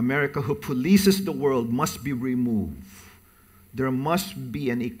 America who polices the world must be removed. There must be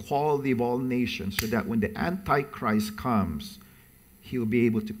an equality of all nations so that when the Antichrist comes, he will be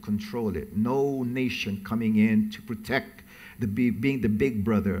able to control it. No nation coming in to protect being the big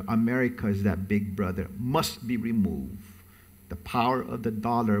brother. America is that big brother. Must be removed. The power of the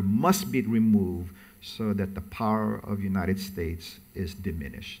dollar must be removed so that the power of the United States is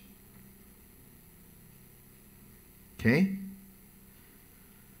diminished. Okay?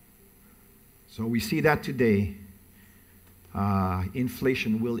 So we see that today.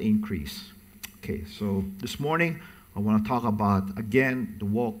 Inflation will increase. Okay, so this morning I want to talk about, again, the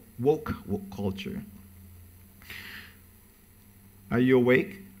woke culture. Are you awake?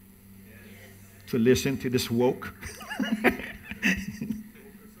 Yes. To listen to this woke?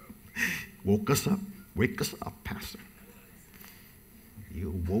 Woke us up. Wake us up, Pastor.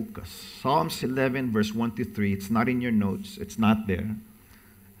 You woke us. Psalms 11, verse 1 to 3. It's not in your notes. It's not there.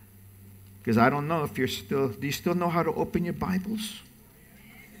 Because I don't know if do you still know how to open your Bibles?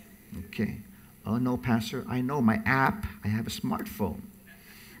 Okay. Oh, no, Pastor, I know my app. I have a smartphone.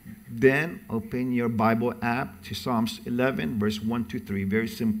 Then open your Bible app to Psalms 11, verse 1 to 3. Very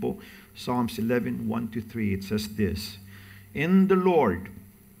simple. Psalms 11, 1 to 3. It says this. In the Lord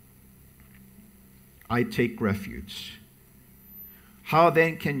I take refuge. How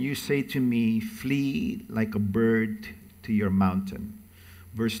then can you say to me, flee like a bird to your mountain?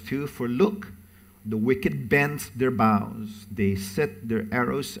 Verse 2, for look, the wicked bend their bows. They set their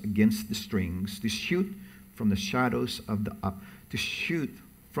arrows against the strings to shoot from the shadows of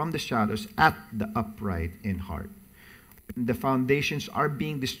at the upright in heart. When the foundations are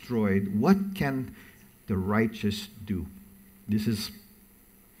being destroyed, what can the righteous do? This is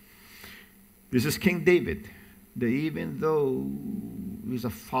King David. That even though he's a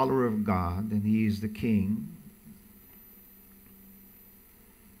follower of God and he is the king,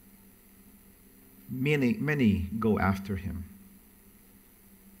 many go after him.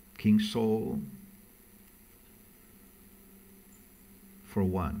 King Saul, for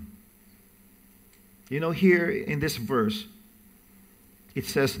one. You know, here in this verse, it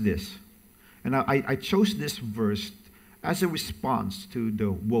says this. And I chose this verse as a response to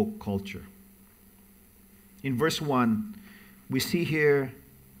the woke culture. In verse 1, we see here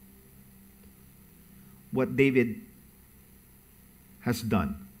what David has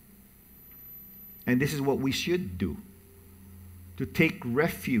done. And this is what we should do, to take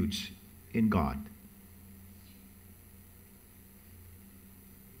refuge in God.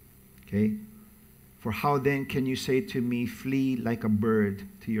 Okay? For how then can you say to me, flee like a bird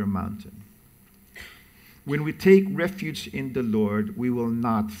to your mountain? When we take refuge in the Lord, we will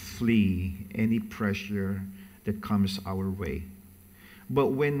not flee any pressure that comes our way. But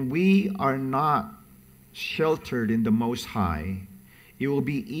when we are not sheltered in the Most High, it will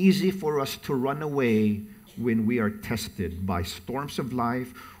be easy for us to run away when we are tested by storms of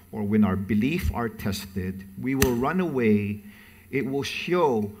life, or when our beliefs are tested. We will run away. It will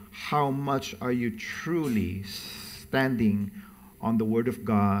show how much are you truly standing on the Word of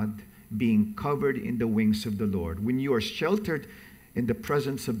God, being covered in the wings of the Lord. When you are sheltered in the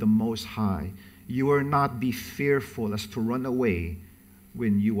presence of the Most High, you will not be fearful as to run away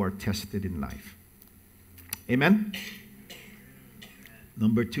when you are tested in life. Amen?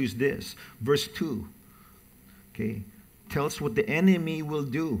 Number 2 is this. Verse 2, okay, tells what the enemy will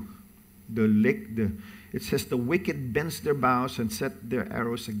do. It says, the wicked bends their bows and set their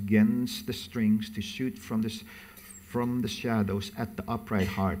arrows against the strings to shoot from the shadows at the upright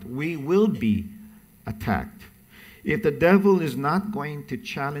heart. We will be attacked. If the devil is not going to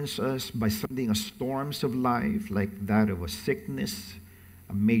challenge us by sending us storms of life, like that of a sickness,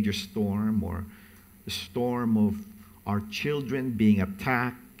 a major storm, or the storm of our children being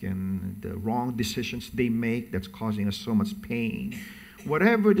attacked and the wrong decisions they make that's causing us so much pain.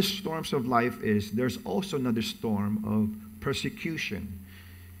 Whatever the storms of life is, there's also another storm of persecution.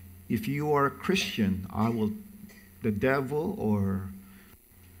 If you are a Christian, the devil or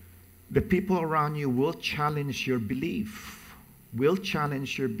the people around you will challenge your belief. Will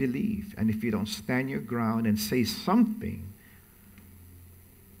challenge your belief. And if you don't stand your ground and say something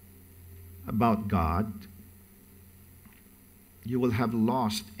about God, you will have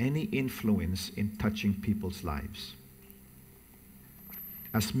lost any influence in touching people's lives.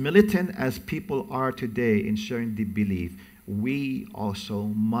 As militant as people are today in sharing the belief, we also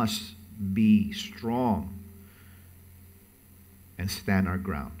must be strong and stand our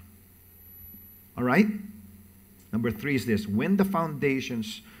ground. All right? Number 3 is this. When the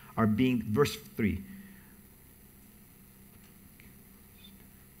foundations are being, verse 3,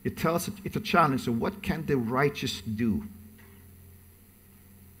 it tells us, it's a challenge. So what can the righteous do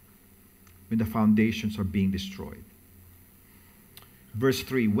when the foundations are being destroyed? Verse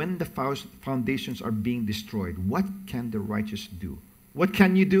 3, when the foundations are being destroyed, what can the righteous do? What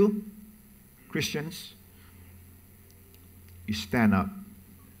can you do, Christians? You stand up.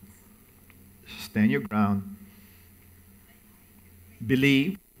 Stand your ground.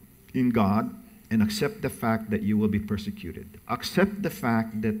 Believe in God and accept the fact that you will be persecuted. Accept the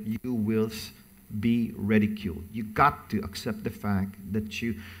fact that you will be ridiculed. You got to accept the fact that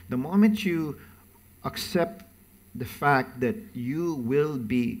the moment you accept the fact that you will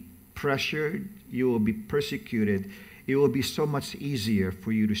be pressured, you will be persecuted, it will be so much easier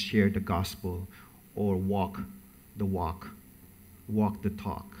for you to share the gospel or walk the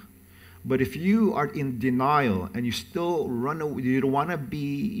talk. But if you are in denial and you still run away, you don't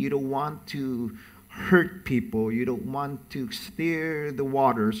want to hurt people, you don't want to stir the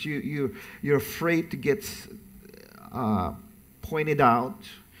waters, you're afraid to get pointed out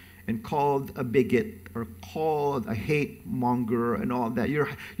and called a bigot or called a hate monger and all that. You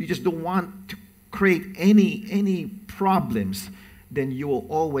just don't want to create any problems, then you will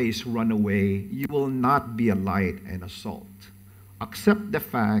always run away. You will not be a light and a salt. Accept the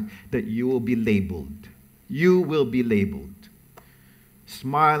fact that you will be labeled. You will be labeled.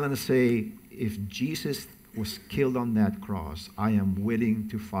 Smile and say, if Jesus was killed on that cross, I am willing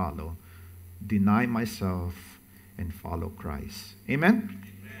to follow, deny myself, and follow Christ. Amen?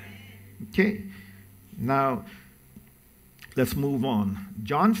 Okay. Now, let's move on.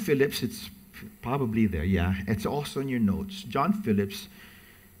 John Phillips, it's probably there, yeah. It's also in your notes. John Phillips,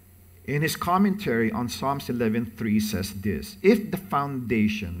 in his commentary on Psalms 11:3 says this, if the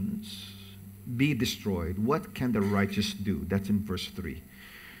foundations be destroyed, what can the righteous do? That's in verse 3.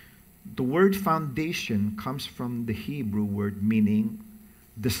 The word foundation comes from the Hebrew word meaning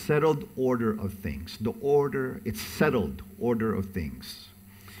the settled order of things. The order, it's settled order of things.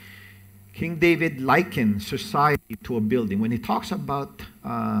 King David likened society to a building. When he talks about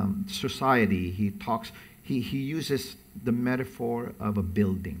society, he uses the metaphor of a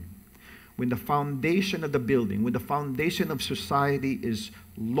building. When the foundation of the building, when the foundation of society is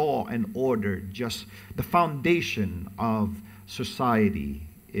law and order, just the foundation of society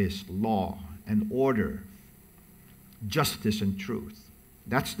is law and order. justice, and truth.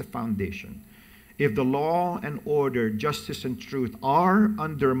 That's the foundation. If the law and order, justice, and truth are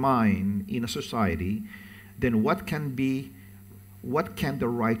undermined in a society, then what can the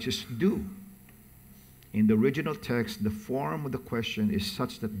righteous do? In the original text, the form of the question is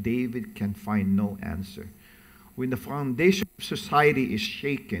such that David can find no answer. When the foundation of society is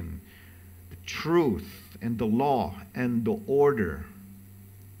shaken, the truth and the law and the order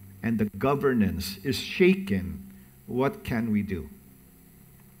and the governance is shaken, what can we do?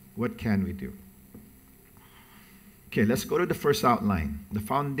 What can we do? Okay, let's go to the first outline. The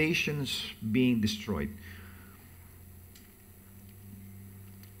foundations being destroyed.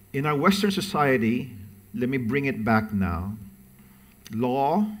 In our Western society, let me bring it back now.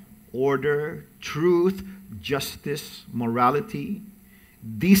 Law, order, truth, justice, morality,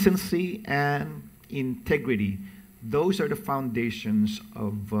 decency, and integrity. Those are the foundations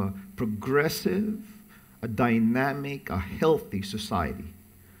of a progressive, a dynamic, a healthy society.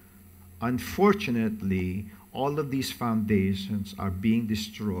 Unfortunately, all of these foundations are being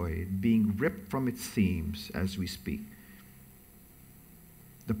destroyed, being ripped from its seams as we speak.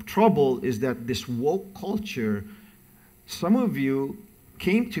 The trouble is that this woke culture, some of you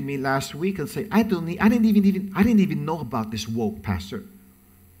came to me last week and say, I didn't even know about this woke, Pastor.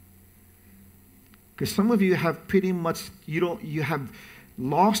 Because some of you have pretty much, you have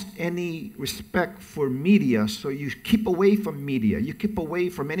lost any respect for media, so you keep away from media. You keep away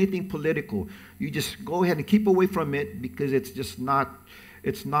from anything political. You just go ahead and keep away from it because it's just not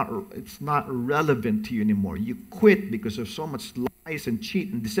relevant to you anymore. You quit because of so much lies and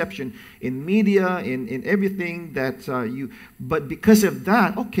cheat and deception in media, in everything that but because of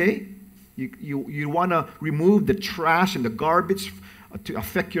that, okay, you want to remove the trash and the garbage to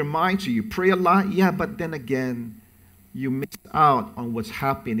affect your mind, so you pray a lot. Yeah, but then again, you miss out on what's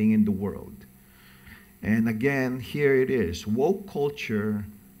happening in the world. And again, here it is. Woke culture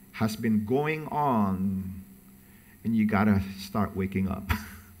has been going on, and you got to start waking up.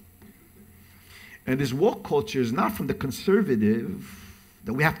 And this woke culture is not from the conservative,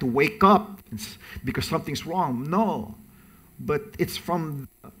 that we have to wake up because something's wrong. No. But it's from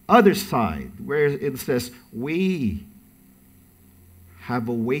the other side, where it says, we have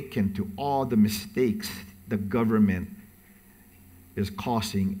awakened to all the mistakes the government is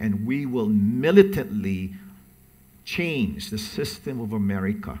causing, and we will militantly change the system of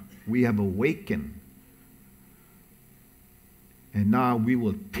America. We have awakened. And now we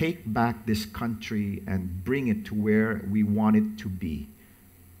will take back this country and bring it to where we want it to be.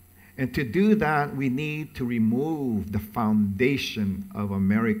 And to do that, we need to remove the foundation of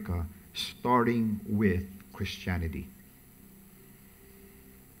America, starting with Christianity.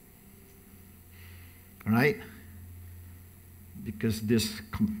 All right? Because this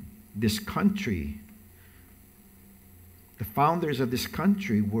country, the founders of this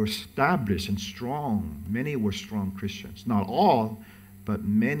country were established and strong. Many were strong Christians. Not all, but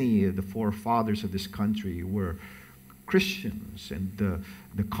many of the forefathers of this country were Christians. And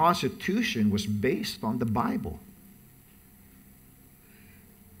the Constitution was based on the Bible.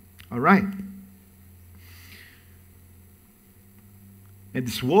 All right. And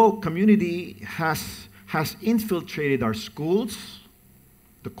this woke community has infiltrated our schools,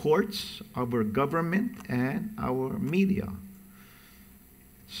 the courts, our government, and our media,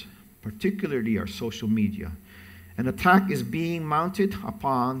 particularly our social media. An attack is being mounted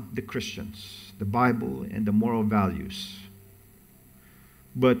upon the Christians, the Bible, and the moral values.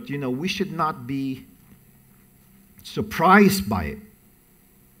 But, we should not be surprised by it.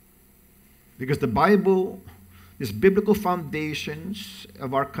 Because the Bible, these biblical foundations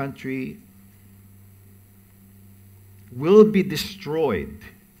of our country will be destroyed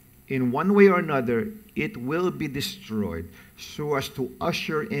in one way or another. It will be destroyed so as to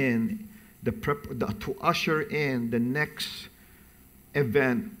usher in the next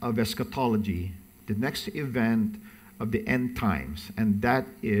event of eschatology, the next event of the end times, and that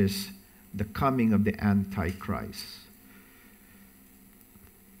is the coming of the Antichrist.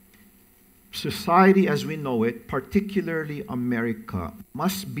 Society as we know it, particularly America,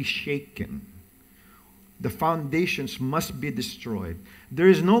 must be shaken. The foundations must be destroyed. There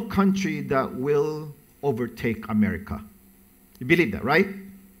is no country that will overtake America. You believe that, right?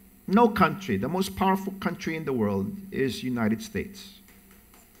 No country. The most powerful country in the world is United States.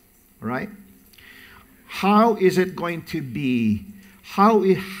 All right? How is it going to be?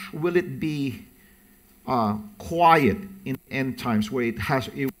 Will it be quiet in end times where it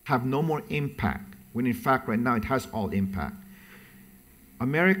will have no more impact, when in fact right now it has all impact?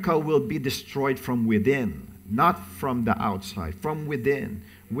 America will be destroyed from within. not from the outside, from within.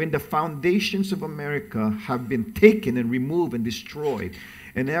 When the foundations of America have been taken and removed and destroyed,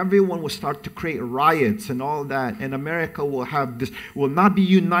 and everyone will start to create riots and all that, and America will not be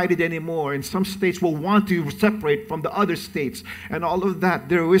united anymore, and some states will want to separate from the other states, and all of that.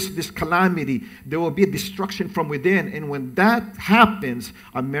 There is this calamity. There will be a destruction from within, and when that happens,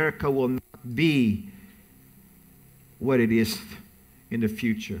 America will not be what it is in the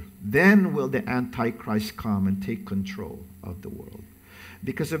future. Then will the Antichrist come and take control of the world.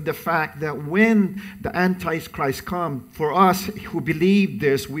 Because of the fact that when the Antichrist comes, for us who believe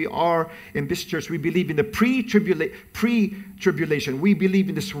this, we are in this church, we believe in the pre-tribulation. We believe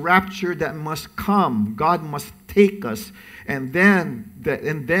in this rapture that must come. God must take us, and then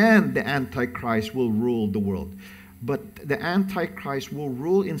the Antichrist will rule the world. But the Antichrist will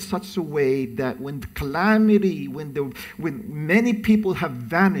rule in such a way that when the calamity, when many people have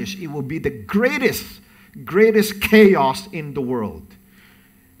vanished, it will be the greatest chaos in the world.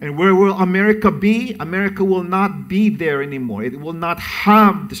 And where will America be? America will not be there anymore. It will not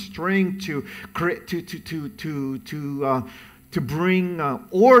have the strength to bring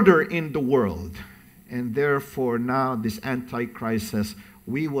order in the world. And therefore, now this Antichrist says,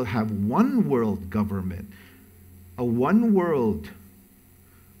 we will have one world government. A one world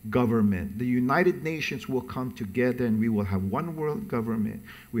government. The United Nations will come together and we will have one world government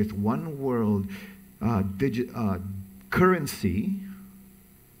with one world currency.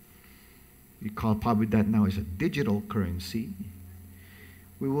 We call probably that now as a digital currency.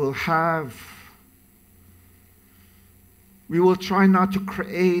 We will try not to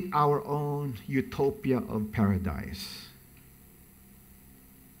create our own utopia of paradise.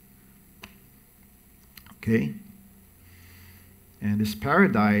 Okay? And this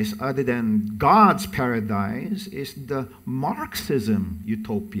paradise, other than God's paradise, is the Marxism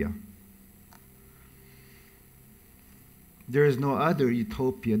utopia. There is no other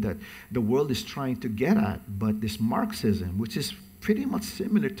utopia that the world is trying to get at but this Marxism, which is pretty much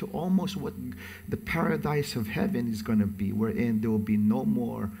similar to almost what the paradise of heaven is going to be, wherein there will be no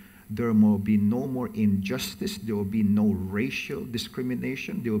more injustice, there will be no racial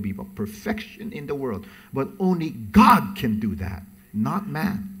discrimination, there will be perfection in the world. But only God can do that, not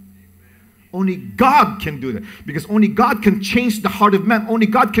man. Only God can do that, because only God can change the heart of man. Only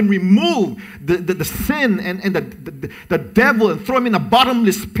God can remove the sin and the devil and throw him in a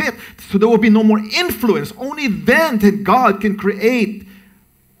bottomless pit so there will be no more influence. Only then that God can create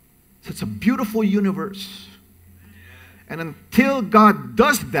such a beautiful universe. And until God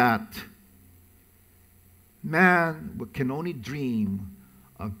does that, man can only dream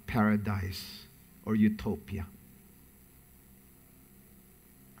of paradise or utopia.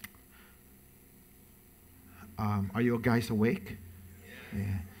 Are you guys awake?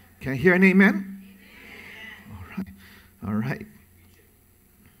 Yeah. Can I hear an amen? All right.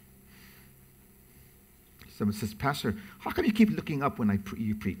 Someone says, Pastor, how come you keep looking up when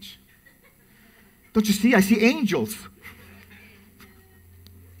you preach? Don't you see? I see angels.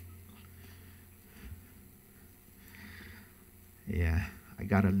 Yeah, I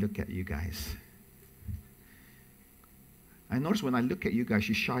got to look at you guys. I notice when I look at you guys,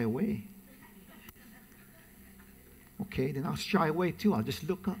 you shy away. Okay, then I'll shy away too. I'll just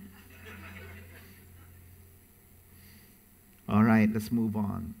look up. All right, let's move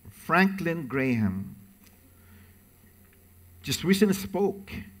on. Franklin Graham just recently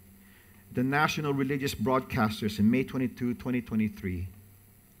spoke the National Religious Broadcasters in May 22, 2023.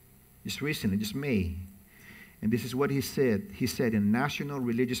 Just recently, just May. And this is what he said. He said in National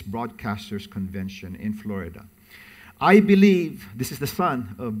Religious Broadcasters Convention in Florida, I believe, this is the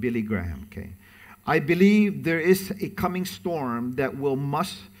son of Billy Graham, okay? I believe there is a coming storm that we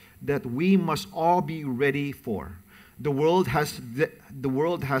must all be ready for. The world has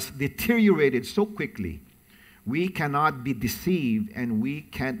deteriorated so quickly. We cannot be deceived and we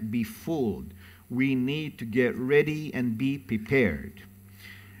can't be fooled. We need to get ready and be prepared.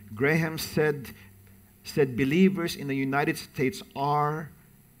 Graham said believers in the United States are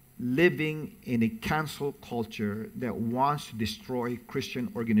living in a cancel culture that wants to destroy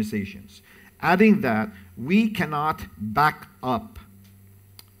Christian organizations. Adding that we cannot back up,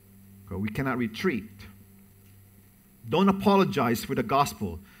 or we cannot retreat. Don't apologize for the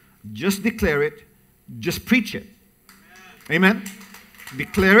gospel. Just declare it. Just preach it. Amen?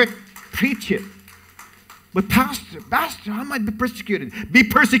 Declare it. Preach it. But Pastor, I might be persecuted. Be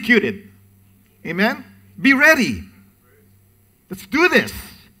persecuted. Amen? Be ready. Let's do this.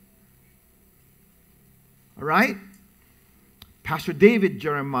 All right? Pastor David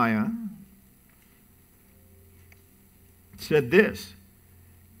Jeremiah said this.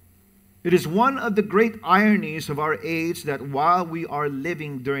 It is one of the great ironies of our age that while we are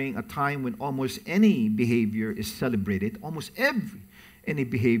living during a time when almost any behavior is celebrated, any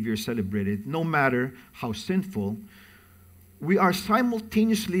behavior is celebrated, no matter how sinful, we are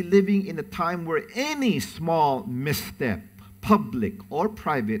simultaneously living in a time where any small misstep, public or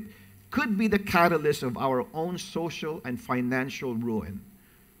private, could be the catalyst of our own social and financial ruin.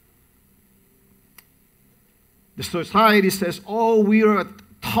 The society says, oh, we are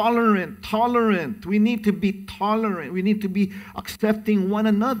tolerant. We need to be tolerant. We need to be accepting one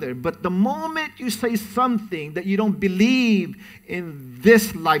another. But the moment you say something that you don't believe in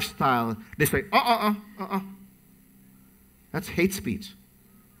this lifestyle, they say, That's hate speech.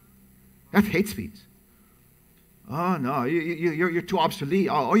 That's hate speech. Oh, no, you're too obsolete.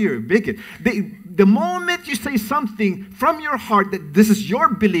 Oh, you're a bigot. The moment you say something from your heart that this is your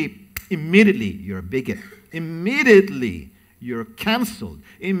belief, immediately you're a bigot. Immediately you're canceled.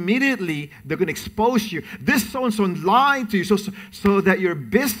 Immediately they're going to expose you. This so-and-so lied to you so that your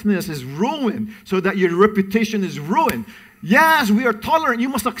business is ruined, so that your reputation is ruined. Yes, we are tolerant. You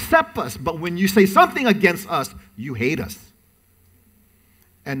must accept us. But when you say something against us, you hate us.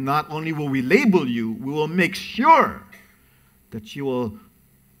 And not only will we label you, we will make sure that you'll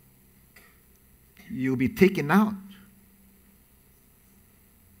be taken out.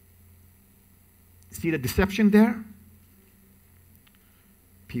 See the deception there?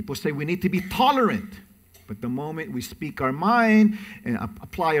 People say we need to be tolerant. But the moment we speak our mind and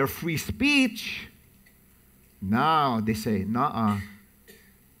apply our free speech, now they say, nah,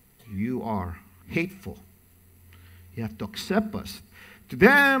 you are hateful. You have to accept us. To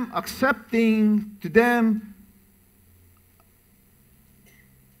them,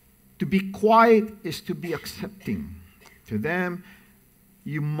 to be quiet is to be accepting. To them,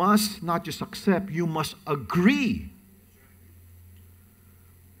 you must not just accept, you must agree.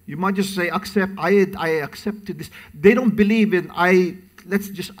 You might just say, I accept to this. They don't believe in, let's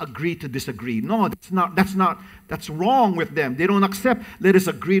just agree to disagree. No, that's wrong with them. They don't accept, let us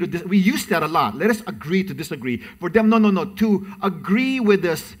agree to this. We use that a lot. Let us agree to disagree. For them, no. To agree with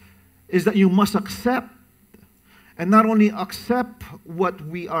us is that you must accept. And not only accept what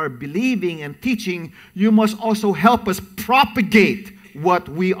we are believing and teaching, you must also help us propagate what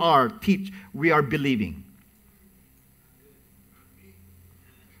we are believing.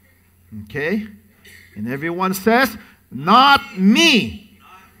 Okay? And everyone says, not me.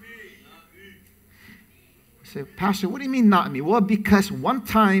 I say, Pastor, what do you mean not me? Well, because one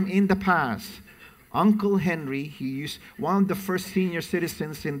time in the past, Uncle Henry, one of the first senior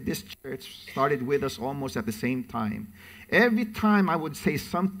citizens in this church, started with us almost at the same time. Every time I would say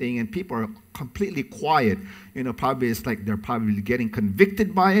something and people are completely quiet, probably it's like they're probably getting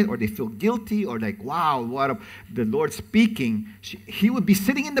convicted by it, or they feel guilty, or like, wow, the Lord speaking. He would be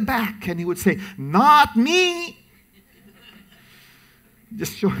sitting in the back and he would say, not me.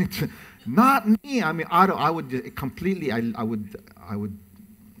 Just showing not me. I mean, I would completely, I would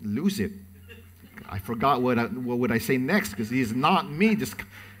lose it. I forgot what would I say next, because he's not me. Just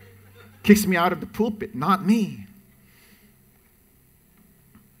kicks me out of the pulpit. Not me.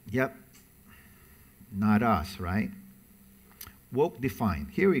 Yep. Not us, right? Woke defined.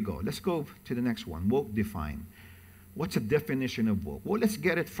 Here we go. Let's go to the next one. Woke defined. What's the definition of woke? Well, let's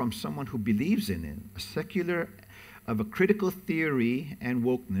get it from someone who believes in it. A secular, of a critical theory and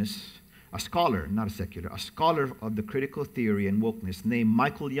wokeness, a scholar, not a secular, a scholar of the critical theory and wokeness named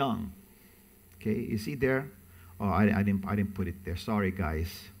Michael Young. Okay, is he there? Oh, I didn't put it there. Sorry,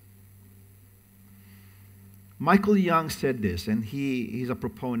 guys. Michael Young said this, and he's a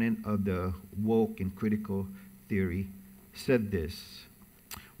proponent of the woke and critical theory, said this.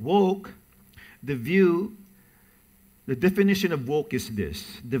 Woke, the definition of woke is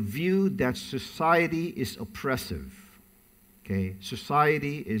this: the view that society is oppressive. Okay,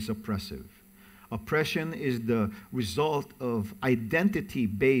 society is oppressive. Oppression is the result of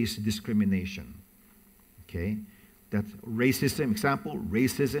identity-based discrimination. Okay, that's racism. Example: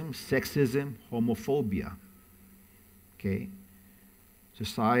 racism, sexism, homophobia. Okay,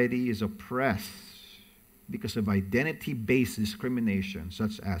 society is oppressed because of identity-based discrimination,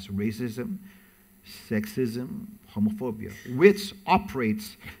 such as racism, sexism, homophobia, which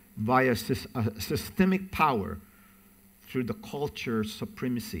operates via systemic power through the culture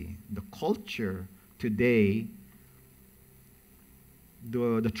supremacy. The culture today,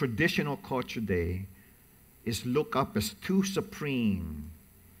 the traditional culture today, is looked up as too supreme.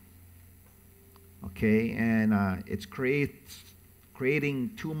 Okay, and it's creating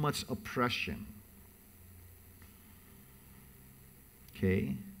too much oppression.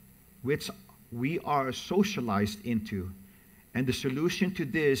 Okay, which we are socialized into, And the solution to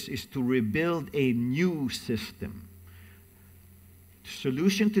this is to rebuild a new system. The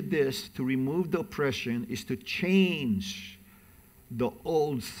solution to this, to remove the oppression, is to change the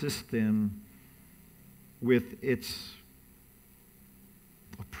old system with its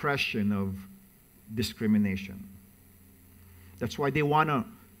oppression of discrimination. That's why they want to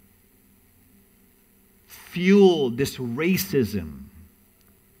fuel this racism.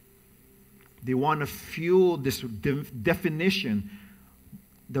 They want to fuel this definition,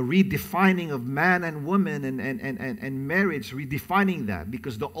 the redefining of man and woman and marriage, redefining that,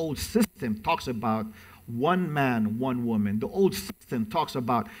 because the old system talks about one man, one woman. The old system talks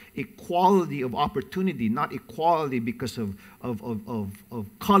about equality of opportunity, not equality because of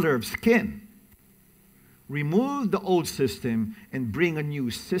color of skin. Remove the old system and bring a new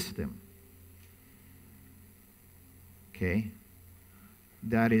system. Okay?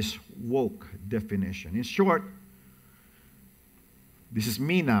 That is woke definition. In short, this is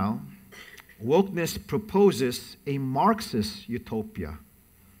me now. Wokeness proposes a Marxist utopia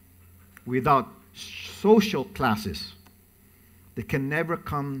without social classes that can never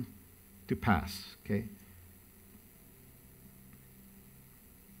come to pass. Okay?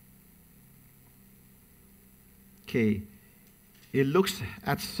 Okay. It looks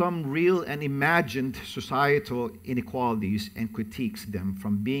at some real and imagined societal inequalities and critiques them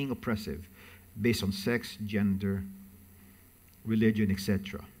from being oppressive based on sex, gender, religion,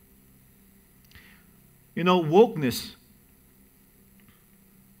 etc. You know, wokeness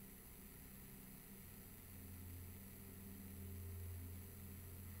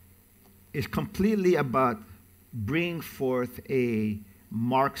is completely about bringing forth a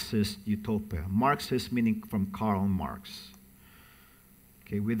Marxist utopia. Marxist meaning from Karl Marx.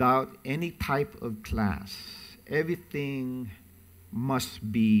 Okay, without any type of class, everything must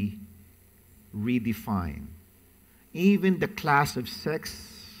be redefined. Even the class of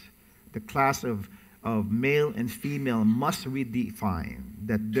sex, the class of male and female must redefine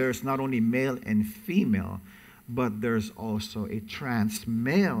that there's not only male and female, but there's also a trans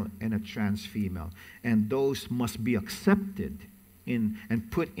male and a trans female. And those must be accepted in and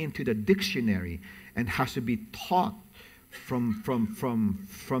put into the dictionary and has to be taught from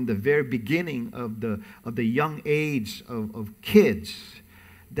the very beginning of the young age of kids,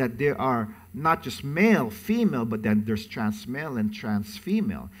 that there are not just male, female, but then there's trans male and trans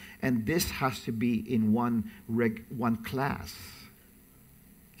female. And this has to be in one class.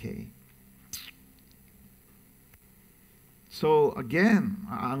 Okay. So again,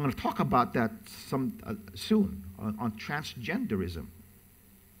 I'm going to talk about that soon on transgenderism.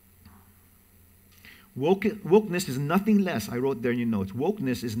 Wokeness is nothing less, I wrote there in your notes,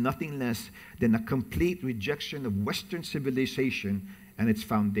 wokeness is nothing less than a complete rejection of Western civilization and its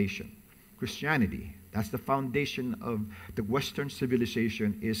foundation. Christianity, that's the foundation of the Western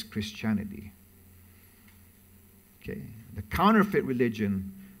civilization, is Christianity. Okay. The counterfeit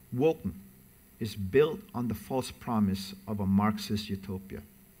religion, woke, is built on the false promise of a Marxist utopia.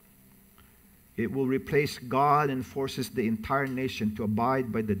 It will replace God and forces the entire nation to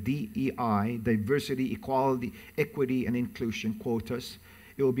abide by the DEI, diversity, equality, equity, and inclusion quotas.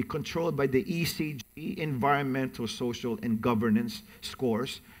 It will be controlled by the ECG, environmental, social, and governance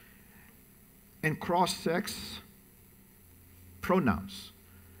scores, and cross-sex pronouns.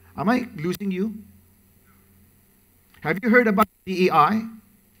 Am I losing you? Have you heard about DEI?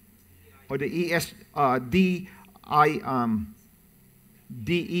 Or the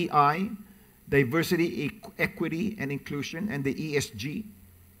DEI, diversity, equity, and inclusion, and the ESG?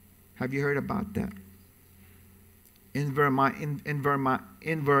 Have you heard about that?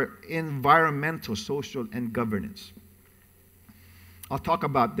 Environmental, social, and governance. I'll talk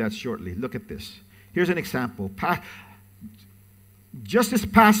about that shortly. Look at this. Here's an example. Just this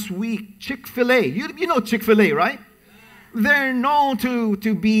past week, Chick-fil-A. You know Chick-fil-A, right? They're known to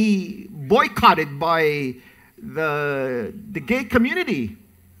be boycotted by the gay community.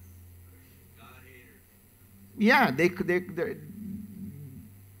 Yeah,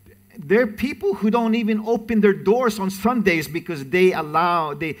 they're people who don't even open their doors on Sundays because they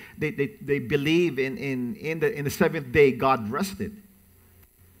believe in the seventh day God rested.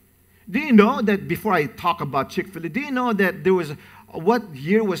 Do you know that, before I talk about Chick-fil-A, do you know that there was, what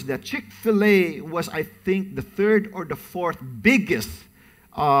year was that? Chick-fil-A was, I think, the third or the fourth biggest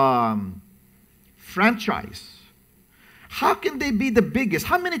franchise. How can they be the biggest?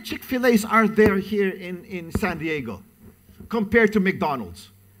 How many Chick-fil-A's are there here in San Diego compared to McDonald's,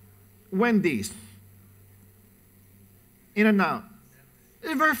 Wendy's, In-N-Out?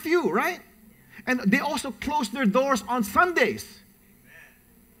 There are very few, right? And they also close their doors on Sundays.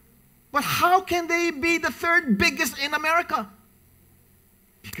 But how can they be the third biggest in America?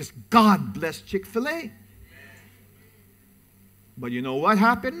 Because God blessed Chick-fil-A. But you know what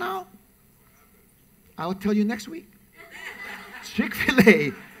happened now? I'll tell you next week.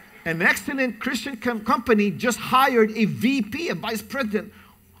 Chick-fil-A, an excellent Christian company, just hired a VP, a vice president,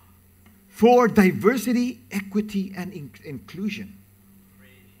 for diversity, equity, and inclusion.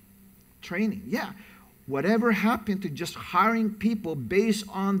 Training, yeah. Whatever happened to just hiring people based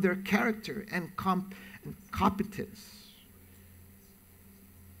on their character and competence?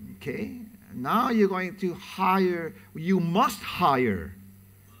 Okay? Now you're going to hire, you must hire.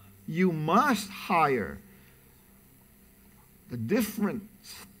 You must hire the different,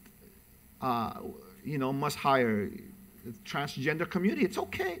 must hire the transgender community. It's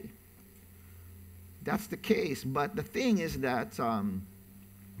okay. That's the case. But the thing is that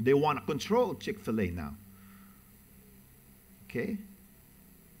they want to control Chick-fil-A now. Okay?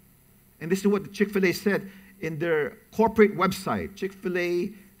 And this is what the Chick-fil-A said in their corporate website.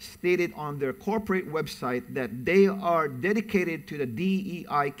 Chick-fil-A stated on their corporate website that they are dedicated to the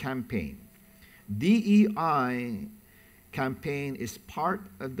DEI campaign. DEI campaign is part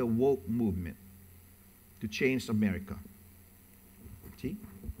of the woke movement to change America. See?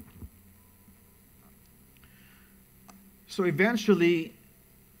 So eventually,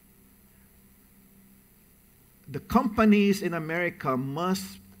 the companies in America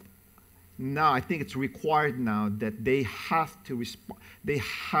must now, I think it's required now that they have to they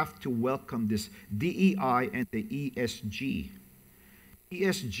have to welcome this DEI and the ESG.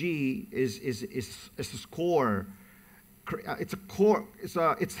 ESG is a score. It's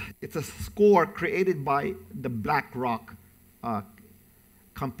a score created by the BlackRock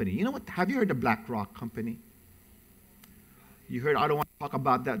company. You know what? Have you heard of the BlackRock company? You heard. I don't want to talk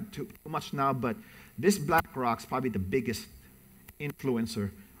about that too much now, but this BlackRock's probably the biggest influencer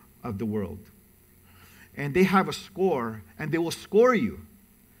of the world. And they have a score, and they will score you.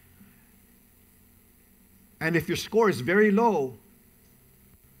 And if your score is very low,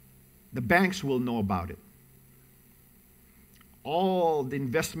 the banks will know about it. All the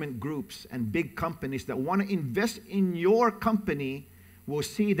investment groups and big companies that want to invest in your company will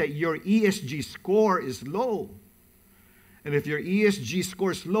see that your ESG score is low. And if your ESG score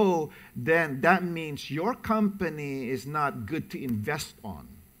is low, then that means your company is not good to invest on.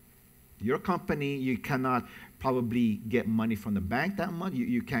 Your company, you cannot probably get money from the bank that much.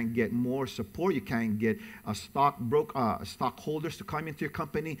 You can't get more support. You can't get stockholders to come into your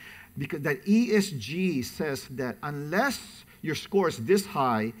company, because that ESG says that unless your score is this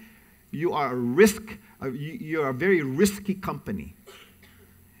high, you are a risk. You're a very risky company.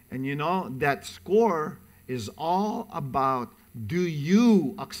 And you know that score is all about, do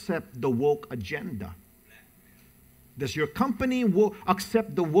you accept the woke agenda? Does your company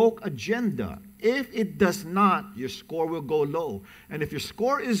accept the woke agenda? If it does not, your score will go low. And if your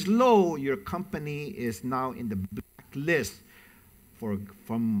score is low, your company is now in the blacklist from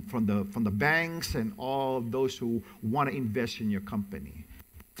the banks and all those who want to invest in your company.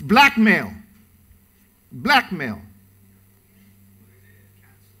 It's blackmail. Blackmail.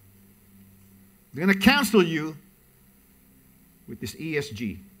 They're going to cancel you with this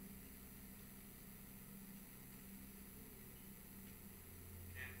ESG.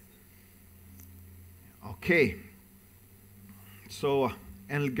 Okay. So,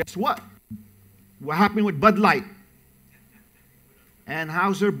 and guess what? What happened with Bud Light?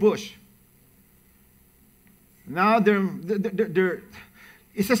 Anheuser-Busch. Now they're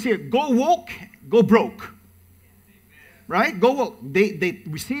it says here, go woke, go broke. Right? Go woke. They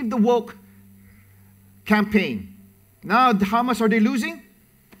received the woke campaign. Now, how much are they losing?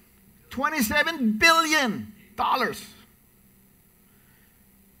 $27 billion.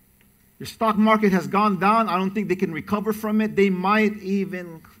 Your stock market has gone down. I don't think they can recover from it. They might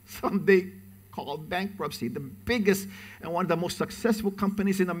even someday call bankruptcy. The biggest and one of the most successful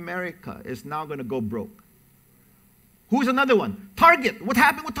companies in America is now going to go broke. Who's another one? Target. What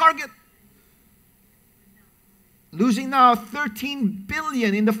happened with Target? Losing now $13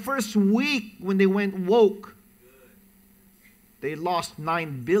 billion in the first week when they went woke. They lost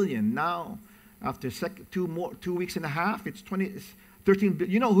 $9 billion. Now, after 2 weeks and a half, it's 13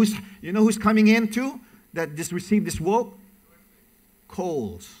 billion. You know who's coming in too? That just received this woke?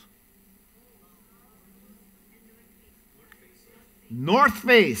 Kohl's. North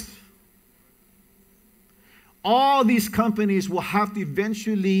Face. All these companies will have to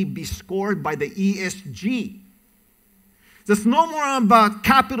eventually be scored by the ESG. There's no more about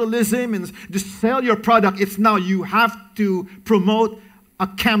capitalism and just sell your product. It's now you have to promote a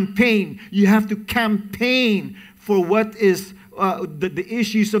campaign. You have to campaign for what is the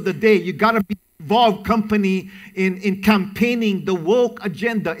issues of the day. You got to be involve company in campaigning the woke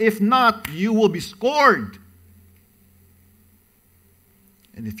agenda. If not, you will be scored.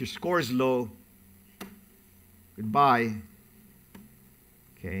 And if your score is low, goodbye.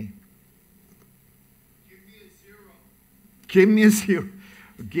 Okay? Give me a zero.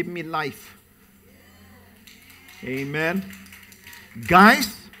 Give me life. Amen.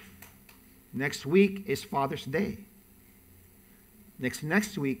 Guys, next week is Father's Day.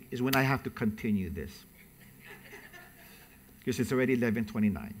 Next week is when I have to continue this. Because it's already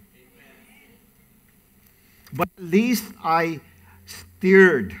 11:29. But at least I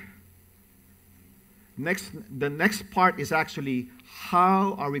steered. The next part is actually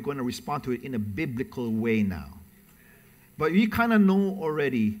how are we going to respond to it in a biblical way now. But you kind of know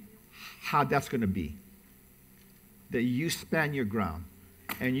already how that's going to be. That you stand your ground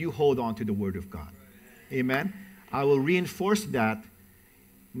and you hold on to the Word of God. Amen. I will reinforce that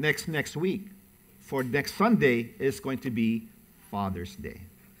next week. For next Sunday is going to be Father's Day.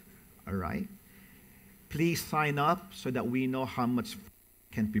 All right? Please sign up so that we know how much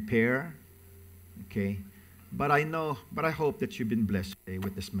can prepare. Okay? But I hope that you've been blessed today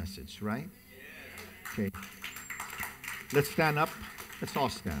with this message, right? Okay. Let's stand up. Let's all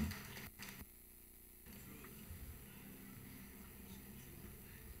stand.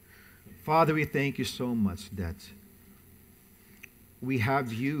 Father, we thank you so much that we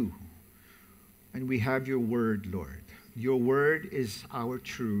have you and we have your word, Lord. Your word is our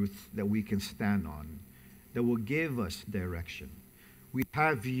truth that we can stand on, that will give us direction. We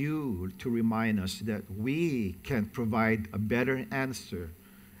have you to remind us that we can provide a better answer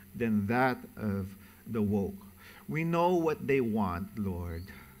than that of the woke. We know what they want, Lord.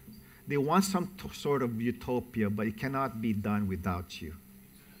 They want some sort of utopia, but it cannot be done without you.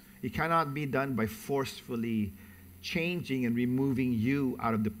 It cannot be done by forcefully changing and removing you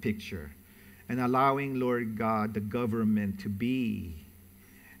out of the picture and allowing, Lord God, the government to be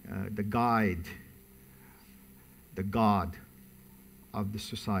the guide, the God of the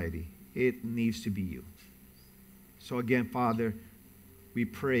society. It needs to be you. So again, Father, we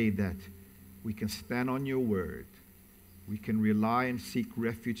pray that we can stand on your word. We can rely and seek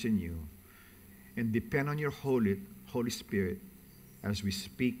refuge in you and depend on your Holy Spirit as we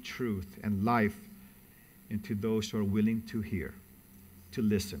speak truth and life into those who are willing to hear, to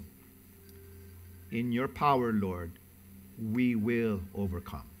listen. In your power, Lord, we will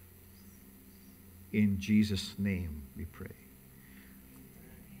overcome. In Jesus' name we pray.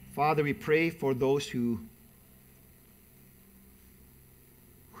 Father, we pray for those who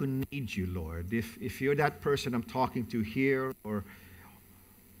need you, Lord. If you're that person I'm talking to here or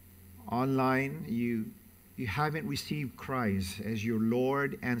online, you haven't received Christ as your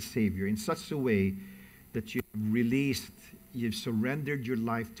Lord and Savior in such a way that you've surrendered your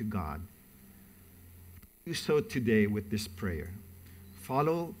life to God. Do so today with this prayer.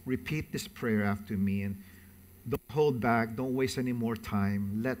 Repeat this prayer after me, and don't hold back. Don't waste any more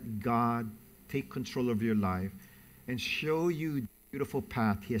time. Let God take control of your life and show you the beautiful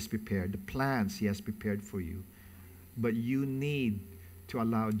path He has prepared, the plans He has prepared for you. But you need to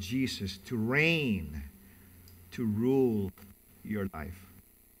allow Jesus to reign, to rule your life.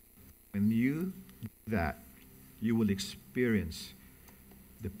 When you do that, you will experience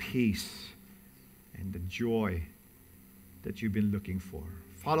the peace and the joy that you've been looking for.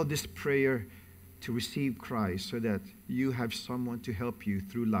 Follow this prayer to receive Christ so that you have someone to help you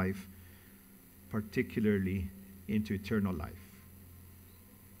through life, particularly into eternal life.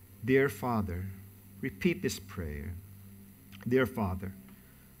 Dear Father, repeat this prayer. Dear Father,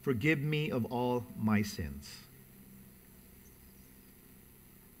 forgive me of all my sins.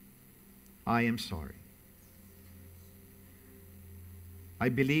 I am sorry. I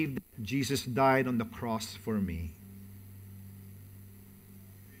believe that Jesus died on the cross for me.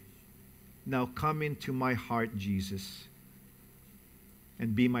 Now come into my heart, Jesus,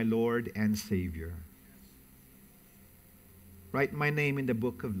 and be my Lord and Savior. Write my name in the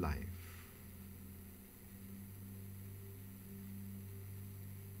book of life.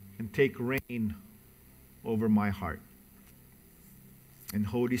 And take reign over my heart. And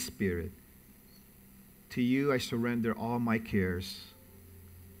Holy Spirit, to you I surrender all my cares,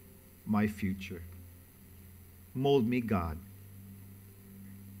 my future. Mold me, God,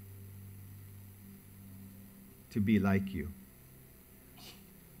 to be like you.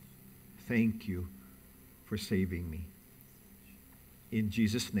 Thank you for saving me. In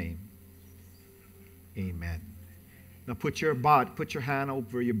Jesus' name, amen. Now put your hand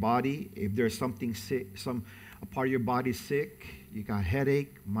over your body. If there's something sick, a part of your body sick, you got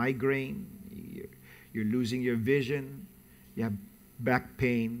headache, migraine, you're losing your vision, you have back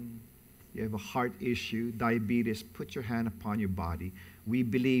pain, you have a heart issue, diabetes, put your hand upon your body. We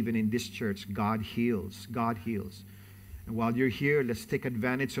believe, and in this church, God heals. God heals. And while you're here, let's take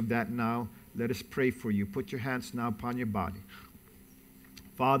advantage of that now. Let us pray for you. Put your hands now upon your body.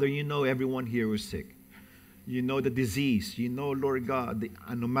 Father, you know everyone here who is sick. You know the disease. You know, Lord God, the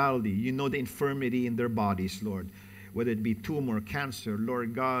anomaly. You know the infirmity in their bodies, Lord. Whether it be tumor, cancer,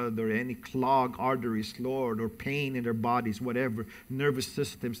 Lord God, or any clogged arteries, Lord, or pain in their bodies, whatever, nervous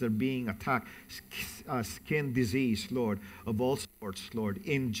systems that are being attacked, skin disease, Lord, of all sorts, Lord.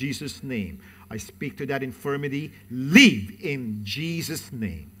 In Jesus' name, I speak to that infirmity. Leave in Jesus'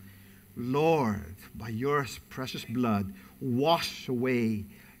 name. Lord, by your precious blood, wash away,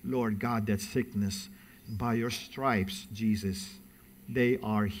 Lord God, that sickness. By your stripes, Jesus, they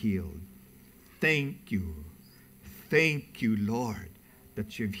are healed. Thank you. Thank you, Lord,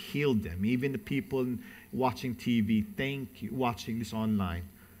 that you've healed them. Even the people watching TV, thank you, watching this online.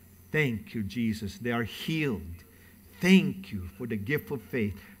 Thank you, Jesus. They are healed. Thank you for the gift of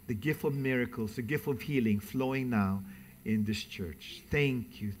faith, the gift of miracles, the gift of healing flowing now in this church.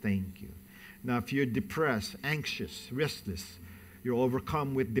 Thank you, thank you. Now, if you're depressed, anxious, restless, you're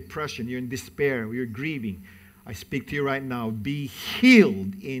overcome with depression, you're in despair, you're grieving, I speak to you right now, be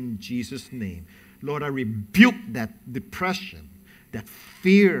healed in Jesus' name. Lord, I rebuke that depression, that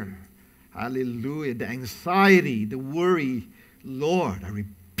fear, hallelujah, the anxiety, the worry. Lord, I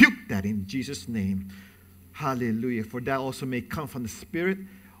rebuke that in Jesus' name. Hallelujah. For that also may come from the Spirit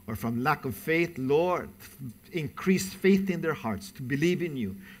or from lack of faith. Lord, increase faith in their hearts to believe in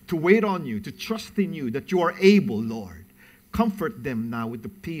you, to wait on you, to trust in you, that you are able, Lord. Comfort them now with the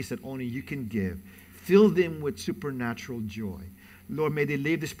peace that only you can give. Fill them with supernatural joy. Lord, may they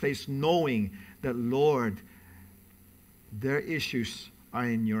leave this place knowing that, Lord, their issues are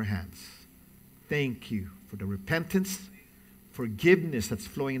in your hands. Thank you for the repentance, forgiveness that's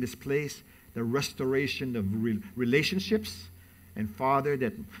flowing in this place, the restoration of relationships, and, Father,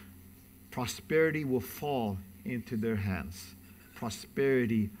 that prosperity will fall into their hands.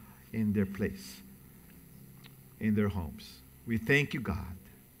 Prosperity in their place, in their homes. We thank you, God.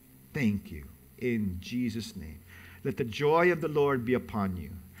 Thank you. In Jesus' name. Let the joy of the Lord be upon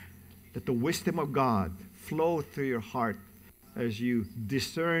you. Let the wisdom of God flow through your heart as you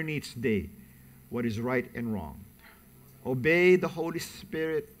discern each day what is right and wrong. Obey the Holy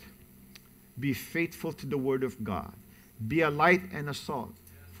Spirit. Be faithful to the Word of God. Be a light and a salt,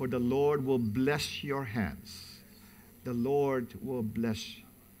 for the Lord will bless your hands. The Lord will bless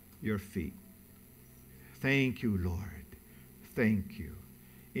your feet. Thank you, Lord. Thank you.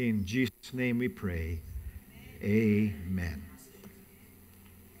 In Jesus' name we pray. Amen.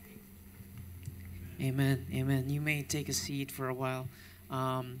 Amen. Amen. You may take a seat for a while.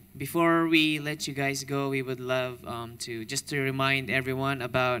 Before we let you guys go, we would love to remind everyone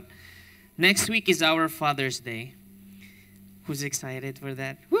about next week is our Father's Day. Who's excited for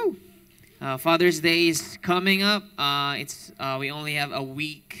that? Woo! Father's Day is coming up. We only have a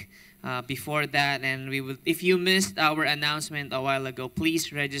week before that, and we will. If you missed our announcement a while ago,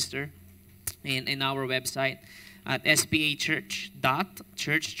 please register in our website at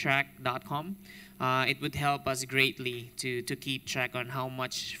spachurch.churchtrack.com. It would help us greatly to keep track on how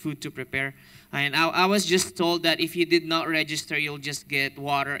much food to prepare. And I was just told that if you did not register, you'll just get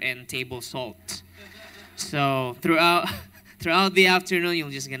water and table salt. So throughout the afternoon,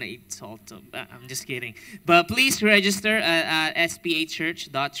 you're just going to eat salt. So, I'm just kidding. But please register at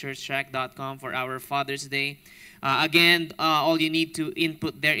spachurch.churchtrack.com for our Father's Day. Again, all you need to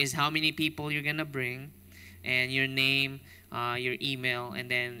input there is how many people you're going to bring and your name, your email, and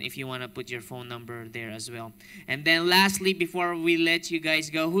then if you want to put your phone number there as well. And then lastly, before we let you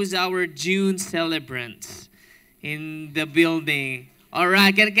guys go, who's our June celebrants in the building? All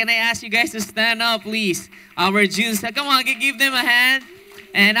right, can I ask you guys to stand up, please? Our June, come on, give them a hand.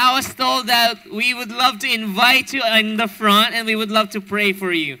 And I was told that we would love to invite you in the front, and we would love to pray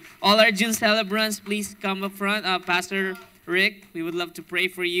for you. All our June celebrants, please come up front. Pastor Rick, we would love to pray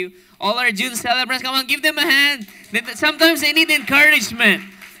for you. All our June celebrants, come on, give them a hand. Sometimes they need encouragement.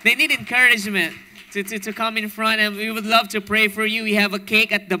 They need encouragement to come in front, and we would love to pray for you. We have a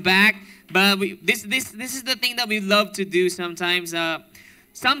cake at the back. But this is the thing that we love to do sometimes.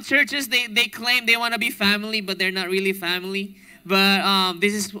 Some churches, they claim they want to be family, but they're not really family. But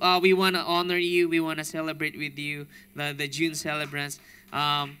this is we want to honor you. We want to celebrate with you, the June celebrants.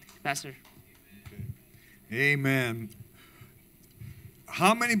 Pastor. Amen.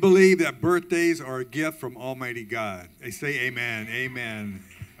 How many believe that birthdays are a gift from Almighty God? They say amen, amen.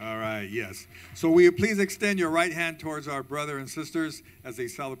 All right, yes. So will you please extend your right hand towards our brother and sisters as they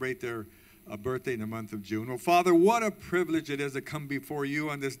celebrate their a birthday in the month of June. Well, Father, what a privilege it is to come before you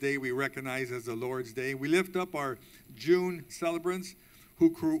on this day we recognize as the Lord's Day. We lift up our June celebrants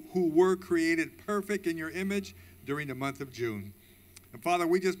who were created perfect in your image during the month of June. And Father,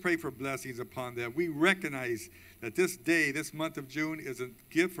 we just pray for blessings upon them. We recognize that this day, this month of June, is a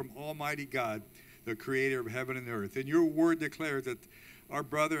gift from Almighty God, the creator of heaven and earth. And your word declares that our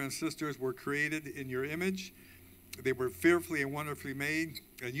brother and sisters were created in your image. They were fearfully and wonderfully made,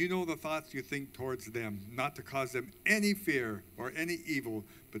 and you know the thoughts you think towards them, not to cause them any fear or any evil,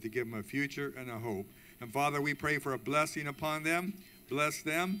 but to give them a future and a hope. And Father, we pray for a blessing upon them, bless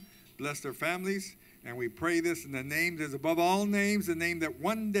their families, and we pray this in the name that is above all names, the name that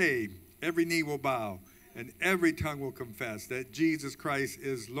one day every knee will bow and every tongue will confess that Jesus Christ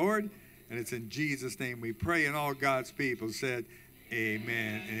is Lord, and it's in Jesus' name we pray, and all God's people said,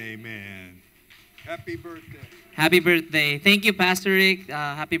 amen and amen. Happy birthday. Happy birthday. Thank you, Pastor Rick.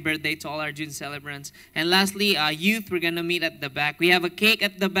 Happy birthday to all our June celebrants. And lastly, youth, we're going to meet at the back. We have a cake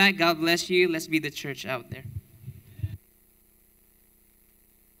at the back. God bless you. Let's be the church out there.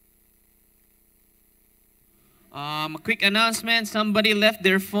 A quick announcement. Somebody left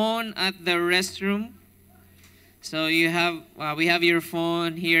their phone at the restroom. So we have your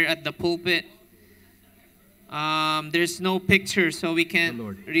phone here at the pulpit. There's no picture, so we can't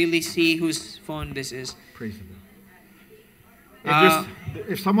really see whose phone this is. Praise the Lord.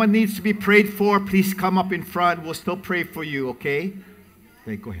 If someone needs to be prayed for, please come up in front. We'll still pray for you, okay?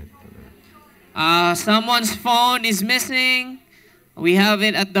 Okay, go ahead. Someone's phone is missing. We have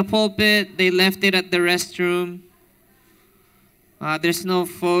it at the pulpit. They left it at the restroom. There's no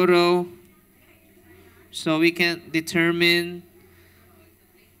photo, so we can't determine.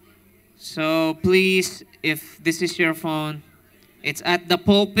 So please, if this is your phone, it's at the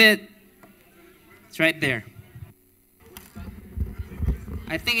pulpit. It's right there.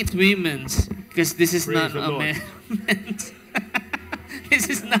 I think it's women's, because this is not a men's. This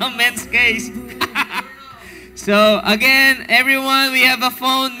is not men's case. So again, everyone, we have a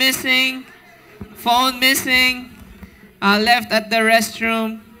phone missing. Phone missing. Left at the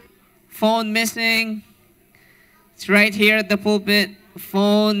restroom. Phone missing. It's right here at the pulpit.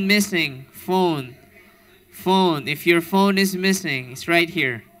 Phone missing. Phone. If your phone is missing, it's right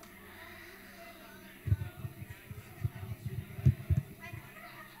here.